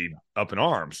 they'd be up in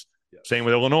arms. Yes. Same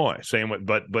with Illinois.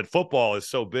 But football is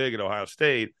so big at Ohio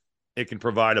State, it can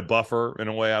provide a buffer in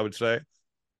a way, I would say.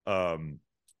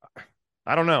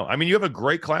 I don't know. I mean, you have a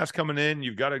great class coming in.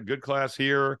 You've got a good class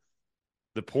here.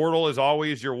 The portal is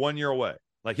always your 1 year away.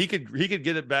 Like he could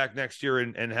get it back next year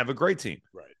and have a great team.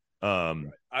 Right. Right.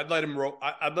 I'd let him roll.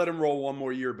 I'd let him roll one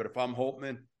more year. But if I'm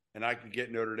Holtmann and I could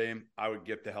get Notre Dame, I would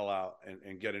get the hell out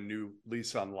and get a new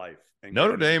lease on life.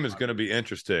 Notre Dame is going to be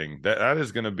interesting. That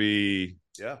is going to be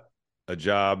a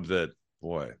job that,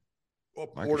 boy,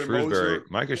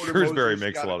 Micah Shrewsbury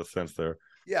makes a lot of sense there.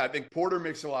 Yeah, I think Porter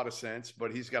makes a lot of sense,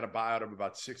 but he's got a buyout of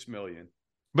about $6 million.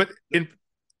 But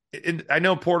I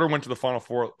know Porter went to the Final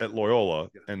Four at Loyola,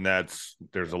 and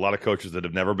there's a lot of coaches that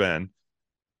have never been.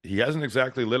 He hasn't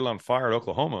exactly lit it on fire at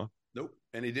Oklahoma. Nope,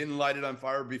 and he didn't light it on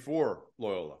fire before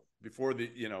Loyola, before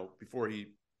he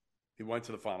went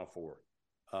to the Final Four.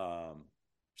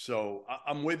 So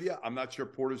I'm with you. I'm not sure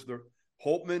Porter's the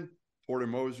Holtmann, Porter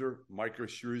Moser, Micah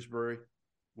Shrewsbury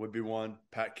would be one.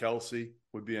 Pat Kelsey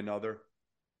would be another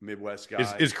Midwest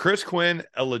guy. Is Chris Quinn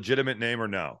a legitimate name or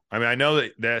no? I mean, I know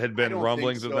that had been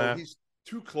rumblings of that. He's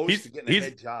too close to getting a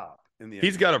head job in the NBA.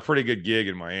 He's got a pretty good gig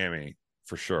in Miami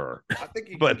for sure. I think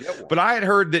he can get one. But I had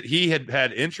heard that he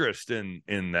had interest in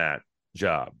that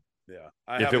job. Yeah,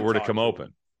 if it were to come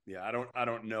open. Yeah, I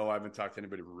don't know. I haven't talked to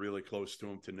anybody really close to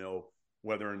him to know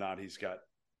whether or not he's got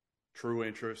true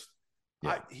interest.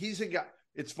 Yeah. He's a guy.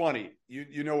 It's funny.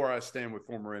 You know where I stand with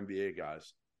former NBA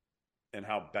guys and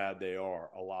how bad they are,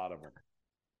 a lot of them.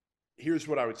 Here's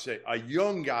what I would say. A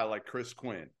young guy like Chris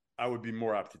Quinn, I would be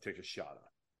more apt to take a shot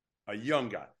on. A young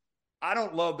guy. I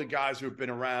don't love the guys who have been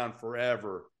around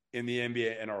forever in the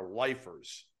NBA and are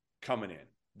lifers coming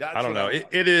in. I don't know.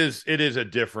 It is a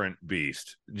different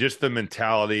beast. Just the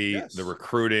mentality, the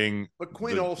recruiting, but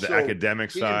Quinn the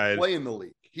academic side. Didn't play in the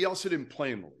league. He also didn't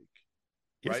play in the league.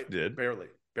 Yes, right? He did.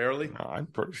 Barely. No, I'm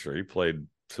pretty sure he played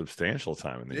substantial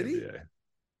time in the NBA.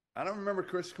 I don't remember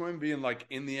Chris Quinn being like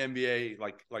in the NBA,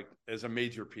 like as a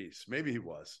major piece. Maybe he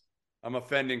was. I'm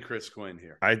offending Chris Quinn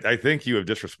here. I think you have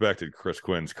disrespected Chris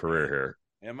Quinn's career here.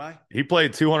 Am I? He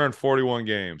played 241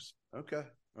 games. Okay.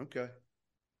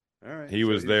 All right. He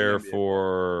was there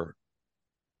for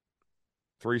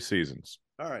 3 seasons.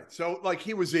 All right. So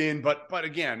he was in, but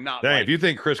again, not. Dang, if you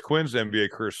think Chris Quinn's NBA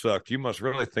career sucked, you must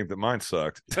really think that mine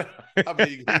sucked. How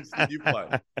many games did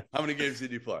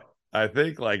you play? I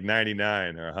think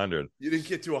 99 or 100. You didn't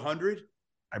get to 100?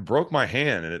 I broke my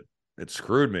hand and it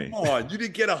screwed me. Come on, you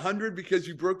didn't get 100 because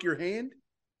you broke your hand?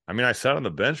 I mean, I sat on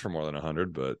the bench for more than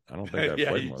 100, but I don't think I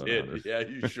played more than 100. Yeah,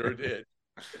 you sure did.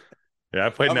 Yeah, I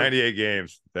played 98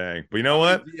 games. Dang. But you know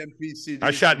what? DMP-CDs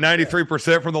I shot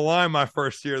 93% from the line my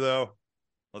first year, though.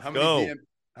 Let's go.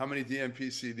 How many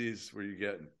DMP-CDs were you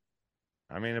getting?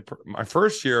 I mean, my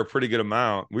first year, a pretty good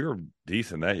amount. We were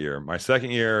decent that year. My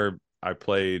second year, I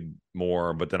played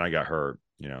more, but then I got hurt,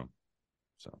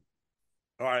 So.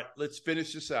 All right, let's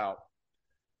finish this out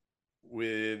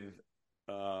with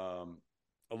a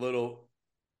little.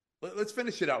 Let's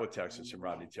finish it out with Texas and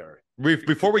Rodney Terry.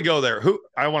 Before we go there,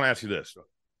 I want to ask you this: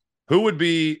 who would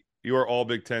be your All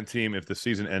Big Ten team if the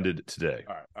season ended today?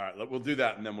 All right. We'll do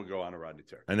that, and then we'll go on to Rodney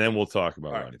Terry. And then we'll talk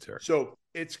about Rodney Terry. So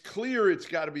it's clear it's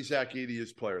got to be Zach Edey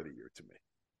as Player of the Year to me.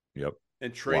 Yep.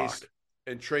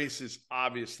 And Trace is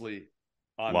obviously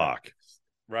on lock,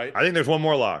 right? I think there's one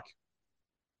more lock.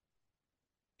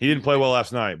 He didn't play well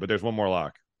last night, but there's one more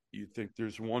lock. You think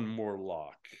there's one more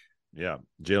lock? Yeah,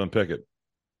 Jalen Pickett.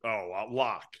 Oh,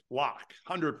 lock,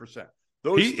 100%.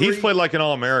 He's played like an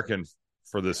All-American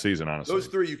for this season, honestly. Those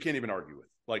three you can't even argue with.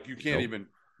 Like you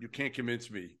can't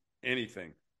convince me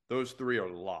anything. Those three are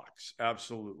locks,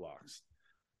 absolute locks.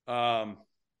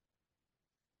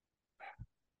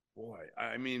 Boy,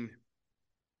 I mean,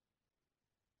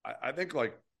 I think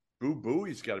like Boo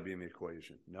Booey's got to be in the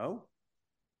equation. No,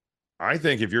 I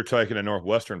think if you're taking a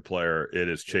Northwestern player, it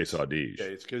is Chase Audige.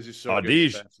 Okay, it's because he's so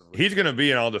Audige. He's going to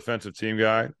be an all-defensive team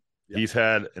guy. Yep. He's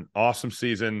had an awesome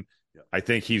season. Yep. I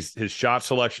think his shot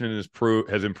selection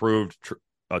has improved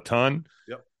a ton.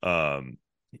 Yep.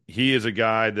 He is a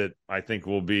guy that I think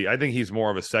will be. I think he's more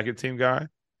of a second-team guy.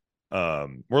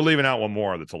 We're leaving out one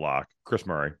more that's a lock. Chris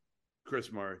Murray.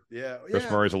 Yeah. Chris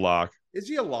Murray's a lock. Is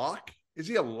he a lock? He's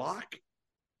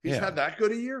had that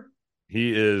good a year?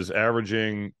 He is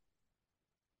averaging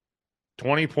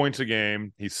 20 points a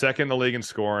game. He's second in the league in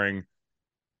scoring.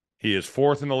 He is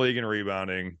fourth in the league in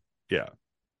rebounding. Yeah.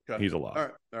 Okay. He's a lock.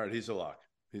 All right. He's a lock.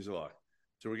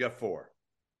 So we got 4.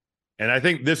 And I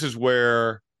think this is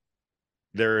where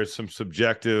there is some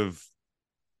subjective.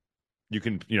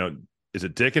 Is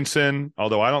it Dickinson?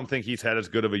 Although I don't think he's had as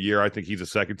good of a year. I think he's a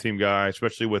second team guy,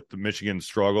 especially with the Michigan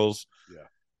struggles. Yeah.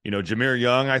 Jameer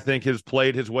Young, I think, has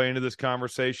played his way into this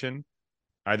conversation.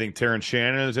 I think Terrence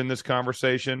Shannon is in this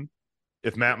conversation.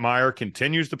 If Matt Meyer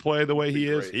continues to play the way he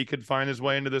is, he could find his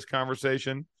way into this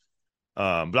conversation.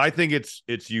 But I think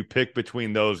it's you pick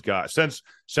between those guys.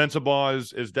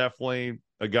 Sensabaugh is definitely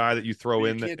a guy that you throw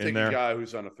in there. You can't take a guy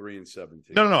who's on a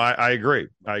 3-17. No. I agree.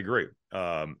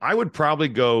 I would probably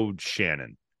go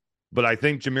Shannon, but I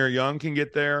think Jameer Young can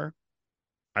get there.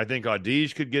 I think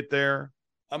Audige could get there.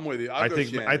 I'm with you. I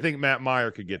think Matt Meyer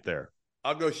could get there.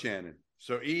 I'll go Shannon.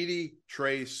 So Edey,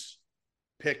 Trace,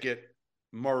 Pickett,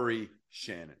 Murray,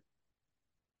 Shannon.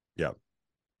 Yeah.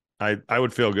 I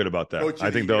would feel good about that.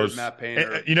 I think those, Matt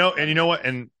Painter, and you know what?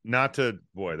 And not to,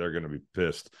 boy, they're going to be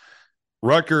pissed.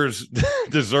 Rutgers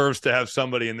deserves to have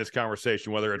somebody in this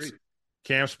conversation, whether it's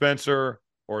Cam Spencer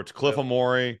or it's Cliff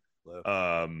Amore,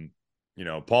 Paul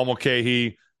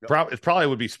Mulcahy. Yep. It probably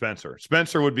would be Spencer.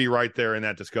 Spencer would be right there in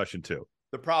that discussion too.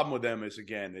 The problem with them is,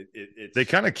 again, it's they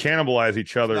kind of cannibalize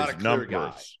each other's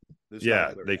numbers.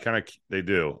 Yeah, they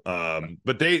do.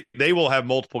 But they will have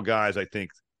multiple guys, I think,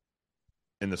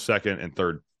 in the second and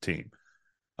third team.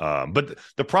 But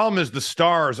the problem is the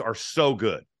stars are so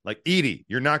good. Like Edey,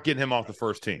 you're not getting him off the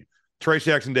first team. Trace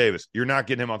Jackson-Davis, you're not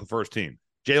getting him off the first team.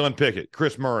 Jalen Pickett,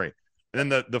 Chris Murray.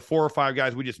 And then the 4 or 5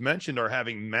 guys we just mentioned are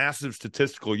having massive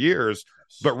statistical years,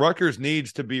 but Rutgers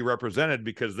needs to be represented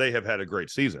because they have had a great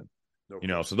season.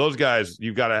 So those guys,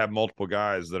 you've got to have multiple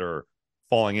guys that are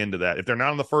falling into that. If they're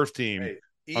not on the first team,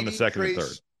 on the second and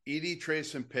third. Edey,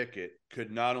 Trace, and Pickett could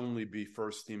not only be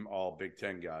first-team All Big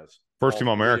Ten guys. First-team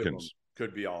All-Americans.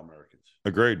 Could be All-Americans.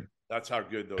 Agreed. That's how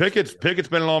good those Pickett's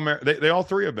been an All-American. They all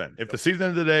 3 have been. If the season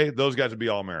ended today, those guys would be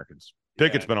All-Americans.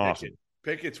 Pickett's been awesome.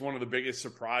 Pickett's one of the biggest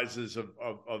surprises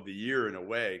of the year in a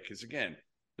way, because, again,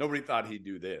 nobody thought he'd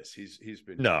do this. He's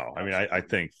been – No, I mean, I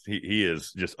think he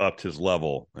has just upped his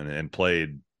level and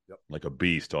played like a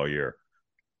beast all year.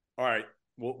 All right.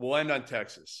 We'll end on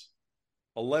Texas.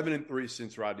 11-3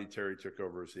 since Rodney Terry took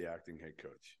over as the acting head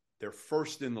coach. They're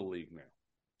first in the league now,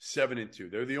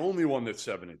 7-2. They're the only one that's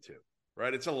 7-2,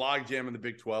 right? It's a logjam in the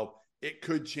Big 12. It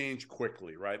could change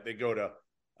quickly, right? They go to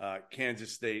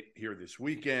Kansas State here this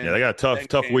weekend. Yeah, they got a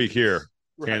tough week here.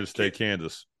 Right. Kansas State,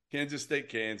 Kansas. Kansas State,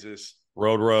 Kansas.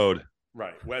 Road.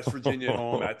 Right. West Virginia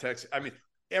home at Texas. I mean,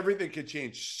 everything could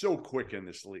change so quick in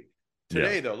this league.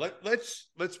 Today, though,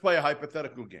 let's play a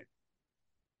hypothetical game.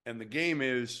 And the game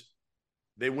is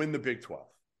they win the Big 12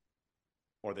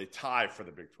 or they tie for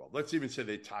the Big 12. Let's even say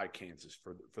they tie Kansas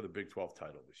for the Big 12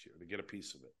 title this year. They get a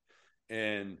piece of it.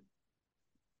 And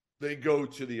they go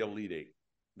to the Elite Eight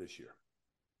this year.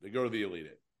 They go to the Elite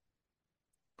Eight.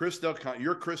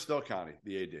 You're Chris Del Conte,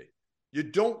 the AD. You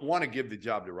don't want to give the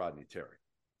job to Rodney Terry.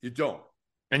 You don't.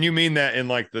 And you mean that in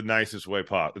like the nicest way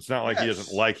possible. It's not like he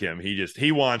doesn't like him.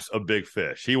 He wants a big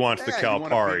fish. He wants the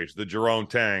Calipari's, the Jerome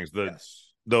Tangs,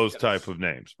 those type of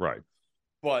names. Right.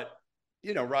 But,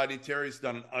 Rodney Terry's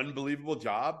done an unbelievable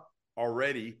job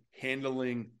already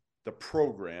handling the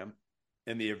program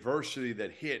and the adversity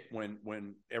that hit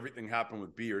when everything happened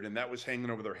with Beard. And that was hanging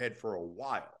over their head for a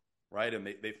while. Right. And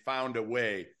they found a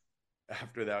way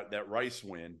after that Rice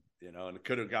win, and it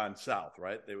could have gone south.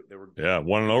 Right. They were. Yeah.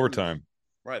 Won in overtime.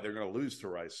 Right, they're going to lose to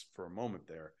Rice for a moment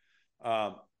there.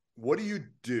 What do you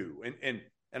do? And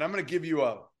I'm going to give you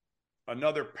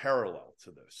another parallel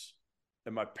to this.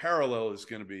 And my parallel is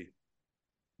going to be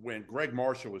when Greg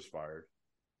Marshall was fired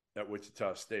at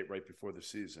Wichita State right before the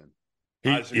season.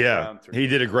 He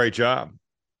did a great job.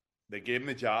 They gave him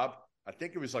the job. I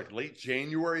think it was like late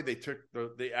January. They took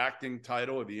the acting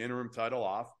title or the interim title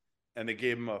off, and they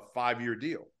gave him a 5-year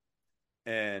deal.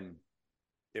 And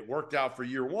it worked out for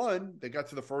year one. They got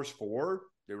to the first 4.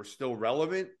 They were still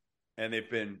relevant, and they've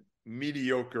been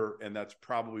mediocre, and that's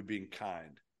probably being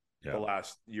kind the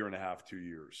last year and a half, 2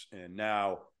 years. And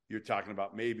now you're talking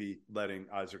about maybe letting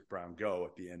Isaac Brown go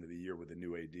at the end of the year with a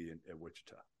new AD at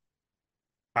Wichita.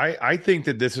 I think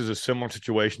that this is a similar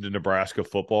situation to Nebraska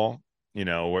football,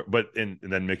 but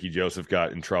then Mickey Joseph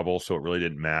got in trouble, so it really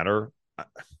didn't matter.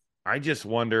 I just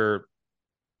wonder,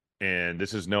 and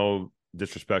this is no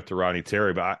disrespect to Rodney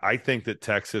Terry, but I think that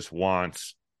Texas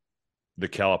wants the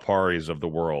Calipari's of the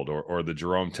world or the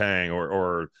Jerome Tang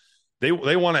or they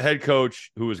want a head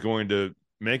coach who is going to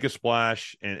make a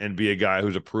splash and be a guy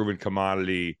who's a proven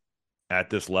commodity at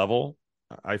this level.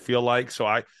 I feel like, so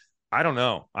I don't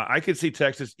know. I could see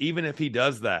Texas, even if he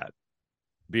does that,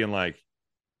 being like,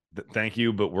 thank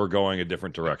you, but we're going a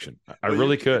different direction. I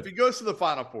really could. If he goes to the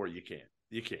Final Four, you can't.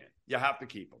 You have to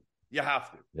keep him. You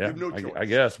have to. Yeah, you have no choice. I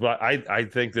guess, but I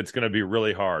think that's going to be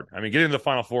really hard. I mean, getting to the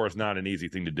Final Four is not an easy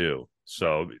thing to do.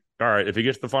 So, all right, if he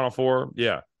gets to the Final Four,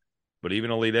 yeah. But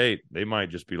even Elite Eight, they might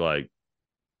just be like,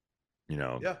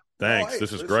 thanks,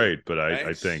 this is great. But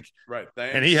I think, right,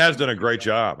 thanks. And he has done a great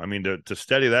job. I mean, to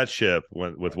steady that ship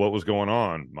with what was going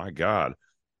on, my God.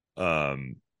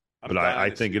 But I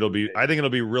think it'll be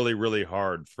really, really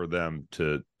hard for them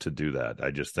to do that.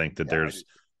 I just think that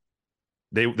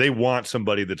they want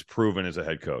somebody that's proven as a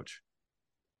head coach.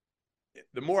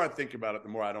 The more I think about it, the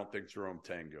more I don't think Jerome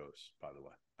Tang goes, by the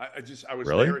way. I was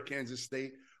really? there at Kansas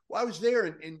State. Well, I was there,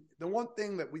 and the one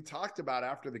thing that we talked about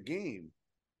after the game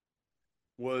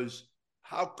was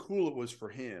how cool it was for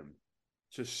him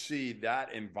to see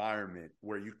that environment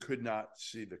where you could not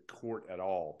see the court at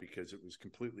all because it was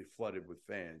completely flooded with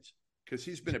fans. Because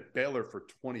he's been at Baylor for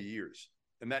 20 years,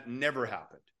 and that never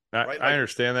happened. Right? I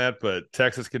understand that, but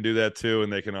Texas can do that too,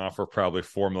 and they can offer probably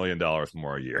 $4 million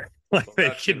more a year. Like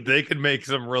they could make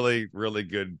some really, really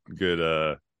good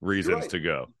reasons to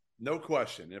go. No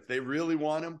question. If they really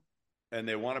want him and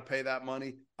they want to pay that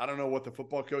money, I don't know what the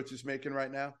football coach is making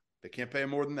right now. They can't pay him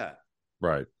more than that.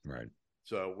 Right.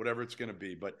 So whatever it's going to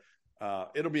be, but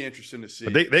it'll be interesting to see.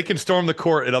 But they can storm the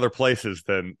court at other places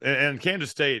then. And Kansas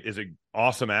State is an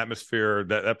awesome atmosphere.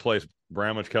 That place,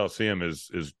 Bramlage Coliseum,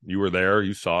 is you were there,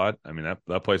 you saw it. I mean,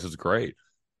 that place is great.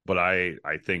 But I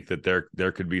think that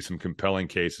there could be some compelling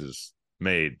cases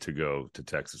made to go to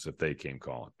Texas if they came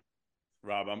calling.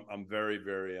 Rob, I'm very,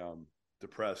 very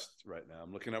depressed right now.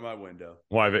 I'm looking out my window.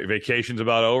 Why, vacation's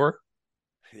about over?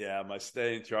 Yeah, my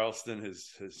stay in Charleston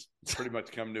has pretty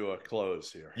much come to a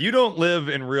close here. You don't live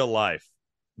in real life.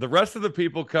 The rest of the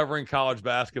people covering college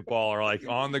basketball are like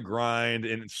on the grind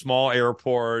in small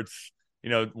airports,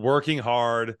 working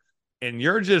hard, and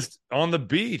you're just on the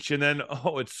beach. And then,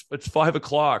 it's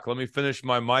 5:00. Let me finish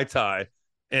my Mai Tai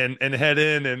and head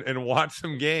in and watch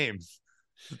some games.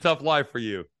 It's a tough life for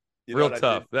you. Real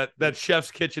tough. That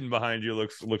chef's kitchen behind you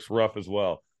looks rough as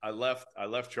well. I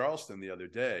left Charleston the other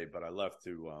day, but I left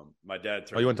to my dad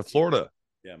turned. Oh, you went to Florida?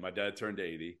 Yeah, my dad turned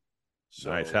 80.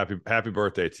 So nice. Happy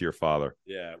birthday to your father.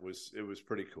 Yeah, it was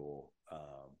pretty cool.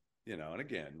 And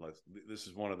again, this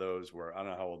is one of those where I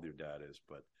don't know how old your dad is,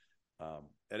 but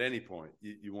at any point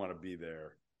you want to be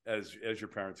there. As your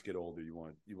parents get older, you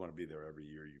want to be there every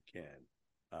year you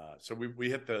can. So we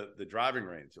hit the driving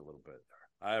range a little bit.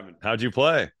 How'd you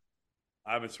play?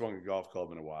 I haven't swung a golf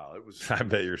club in a while. It was. I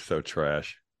bet you're so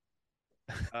trash.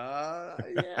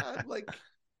 Yeah,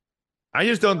 I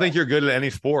just don't think you're good at any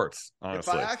sports,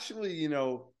 honestly. If I actually,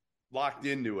 locked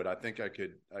into it, I think I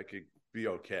could be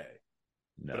okay.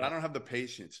 No. But I don't have the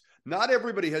patience. Not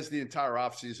everybody has the entire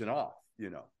off season off,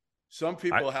 Some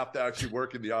people have to actually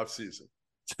work in the off season.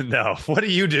 No. What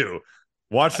do you do?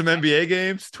 Watch some NBA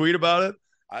games. Tweet about it.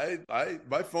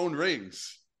 My phone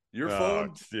rings. Your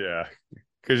phone? Yeah,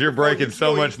 because you're breaking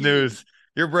so much news.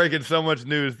 You're breaking so much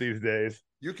news these days.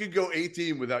 You could go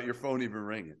 18 without your phone even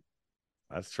ringing.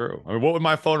 That's true. I mean, what would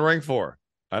my phone ring for?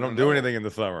 I don't do anything in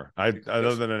the summer.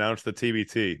 Other than announce the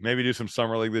TBT. Maybe do some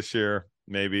summer league this year.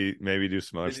 Maybe do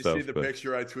some other stuff. Did you see the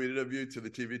picture I tweeted of you to the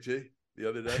TBT the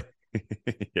other day?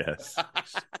 Yes.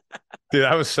 Dude,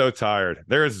 I was so tired.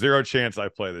 There is zero chance I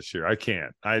play this year. I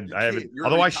can't. I haven't.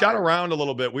 Although I shot around a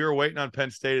little bit. We were waiting on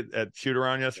Penn State at shoot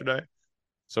around yesterday.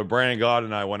 So Brandon God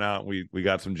and I went out and we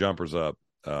got some jumpers up.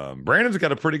 Brandon's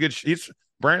got a pretty good.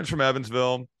 Brandon's from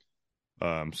Evansville.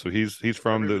 So he's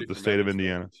from the state of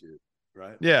Indiana.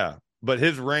 Right. Yeah. But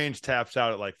his range taps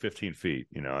out at like 15 feet.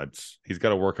 You know, he's got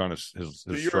to work on his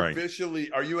so you're strength.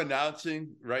 Are you announcing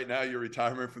right now your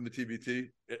retirement from the TBT?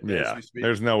 Yeah.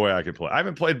 There's no way I could play. I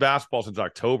haven't played basketball since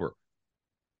October.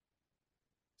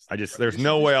 There's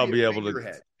no way I'll be able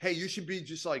to. Hey, you should be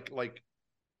just like,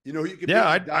 you know, you could. Yeah,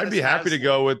 I'd be happy to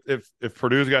go with if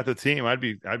Purdue's got the team. I'd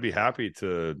be happy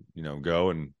to, you know, go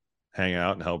and hang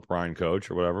out and help Ryan coach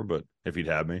or whatever. But if he'd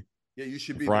have me, yeah, you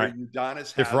should be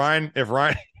Udonis. If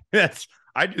Ryan, yes,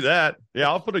 I do that. Yeah,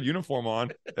 I'll put a uniform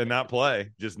on and not play.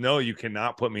 Just know you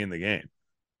cannot put me in the game.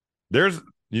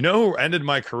 You know who ended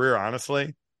my career?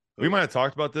 Honestly, we might have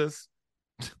talked about this.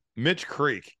 Mitch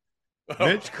Creek.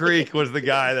 Mitch Creek was the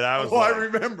guy that I was. I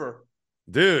remember,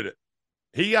 dude.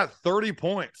 He got 30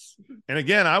 points. And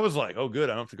again, I was like, oh, good.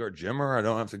 I don't have to guard Jimmer. I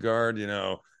don't have to guard, you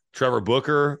know, Trevor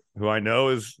Booker, who I know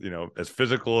is, you know, as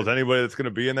physical as anybody that's going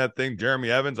to be in that thing.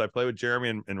 Jeremy Evans. I play with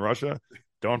Jeremy in Russia.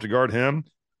 Don't have to guard him.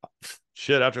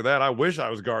 Shit, after that, I wish I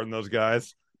was guarding those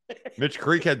guys. Mitch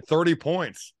Creek had 30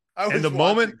 points. And the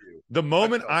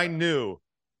moment I knew,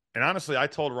 and honestly, I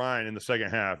told Ryan in the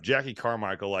second half, Jackie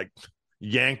Carmichael, like,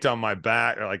 yanked on my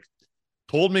back, or like,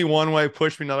 pulled me one way,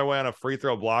 pushed me another way on a free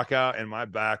throw block out, and my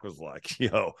back was like,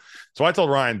 yo. So I told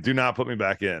Ryan, do not put me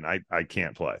back in. I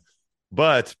can't play.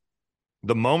 But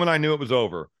the moment I knew it was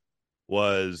over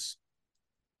was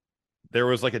there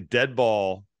was like a dead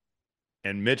ball,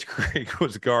 and Mitch Creek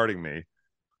was guarding me.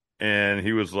 And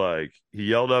he was like, he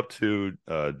yelled up to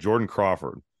Jordan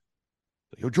Crawford,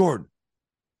 yo, Jordan,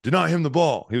 deny him the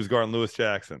ball. He was guarding Lewis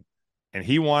Jackson. And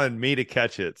he wanted me to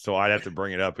catch it, so I'd have to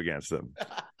bring it up against him.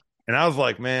 And I was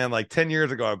like, man, like 10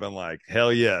 years ago, I've been like,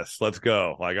 hell yes, let's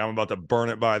go. Like, I'm about to burn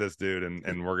it by this dude,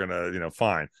 and we're going to, you know,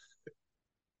 fine.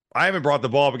 I haven't brought the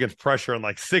ball up against pressure in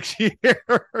like 6 years.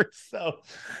 So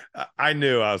I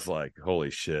knew, I was like,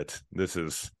 holy shit,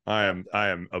 I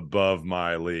am above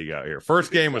my league out here.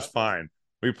 First game was fine.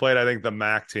 We played, I think, the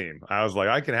MAC team. I was like,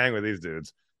 I can hang with these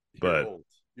dudes, but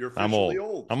You're officially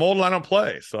old. I'm old and I don't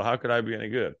play. So how could I be any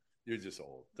good? You're just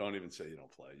old. Don't even say you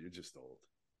don't play. You're just old.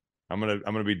 I'm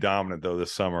gonna be dominant though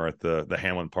this summer at the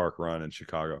Hamlin Park Run in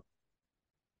Chicago.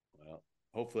 Well,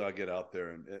 hopefully I'll get out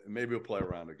there and maybe we'll play a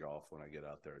round of golf when I get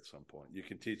out there at some point. You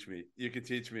can teach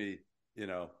me. You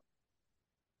know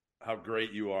how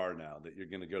great you are now that you're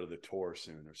going to go to the tour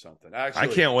soon or something. Actually,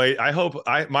 I can't wait. I hope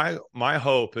my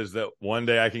hope is that one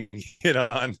day I can get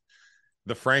on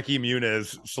the Frankie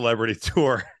Muniz celebrity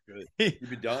tour. Good. You'd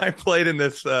be done. I played in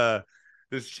this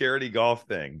charity golf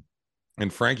thing.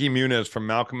 And Frankie Muniz from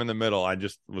Malcolm in the Middle, I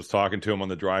just was talking to him on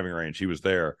the driving range. He was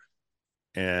there,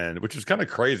 and which was kind of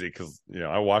crazy because, you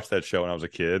know, I watched that show when I was a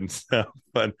kid and stuff.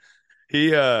 But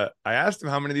I asked him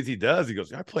how many of these he does. He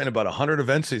goes, I play in about 100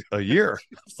 events a year.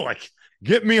 It's like,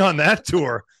 get me on that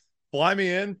tour. Fly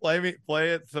me in, play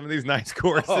at some of these nice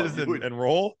courses and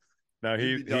roll. Now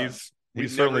he's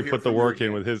certainly put the work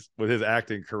in with his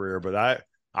acting career, but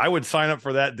I would sign up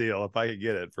for that deal if I could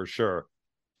get it for sure.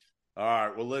 All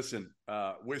right. Well, listen,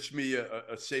 wish me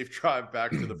a safe drive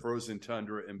back to the frozen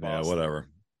tundra in Boston. Yeah, whatever.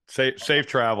 Safe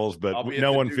travels, but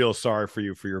no one feels sorry for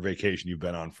you for your vacation you've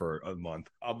been on for a month.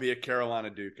 I'll be at Carolina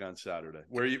Duke on Saturday.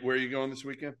 Where are you going this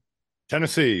weekend?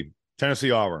 Tennessee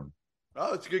Auburn.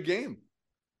 Oh, it's a good game.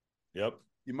 Yep.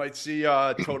 You might see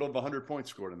a total of 100 points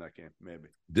scored in that game, maybe.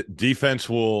 Defense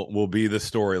will be the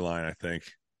storyline, I think.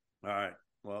 All right.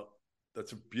 Well,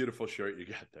 that's a beautiful shirt you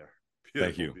got there.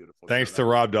 Thank you. Thanks to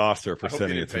Rob Doster for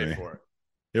sending it to me.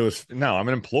 I'm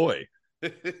an employee.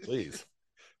 Please.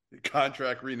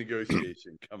 Contract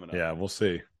renegotiation coming up. Yeah, we'll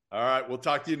see. All right. We'll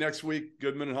talk to you next week.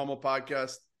 Goodman and Hummel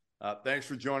podcast. Thanks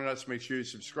for joining us. Make sure you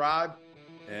subscribe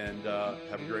and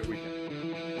have a great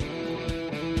weekend.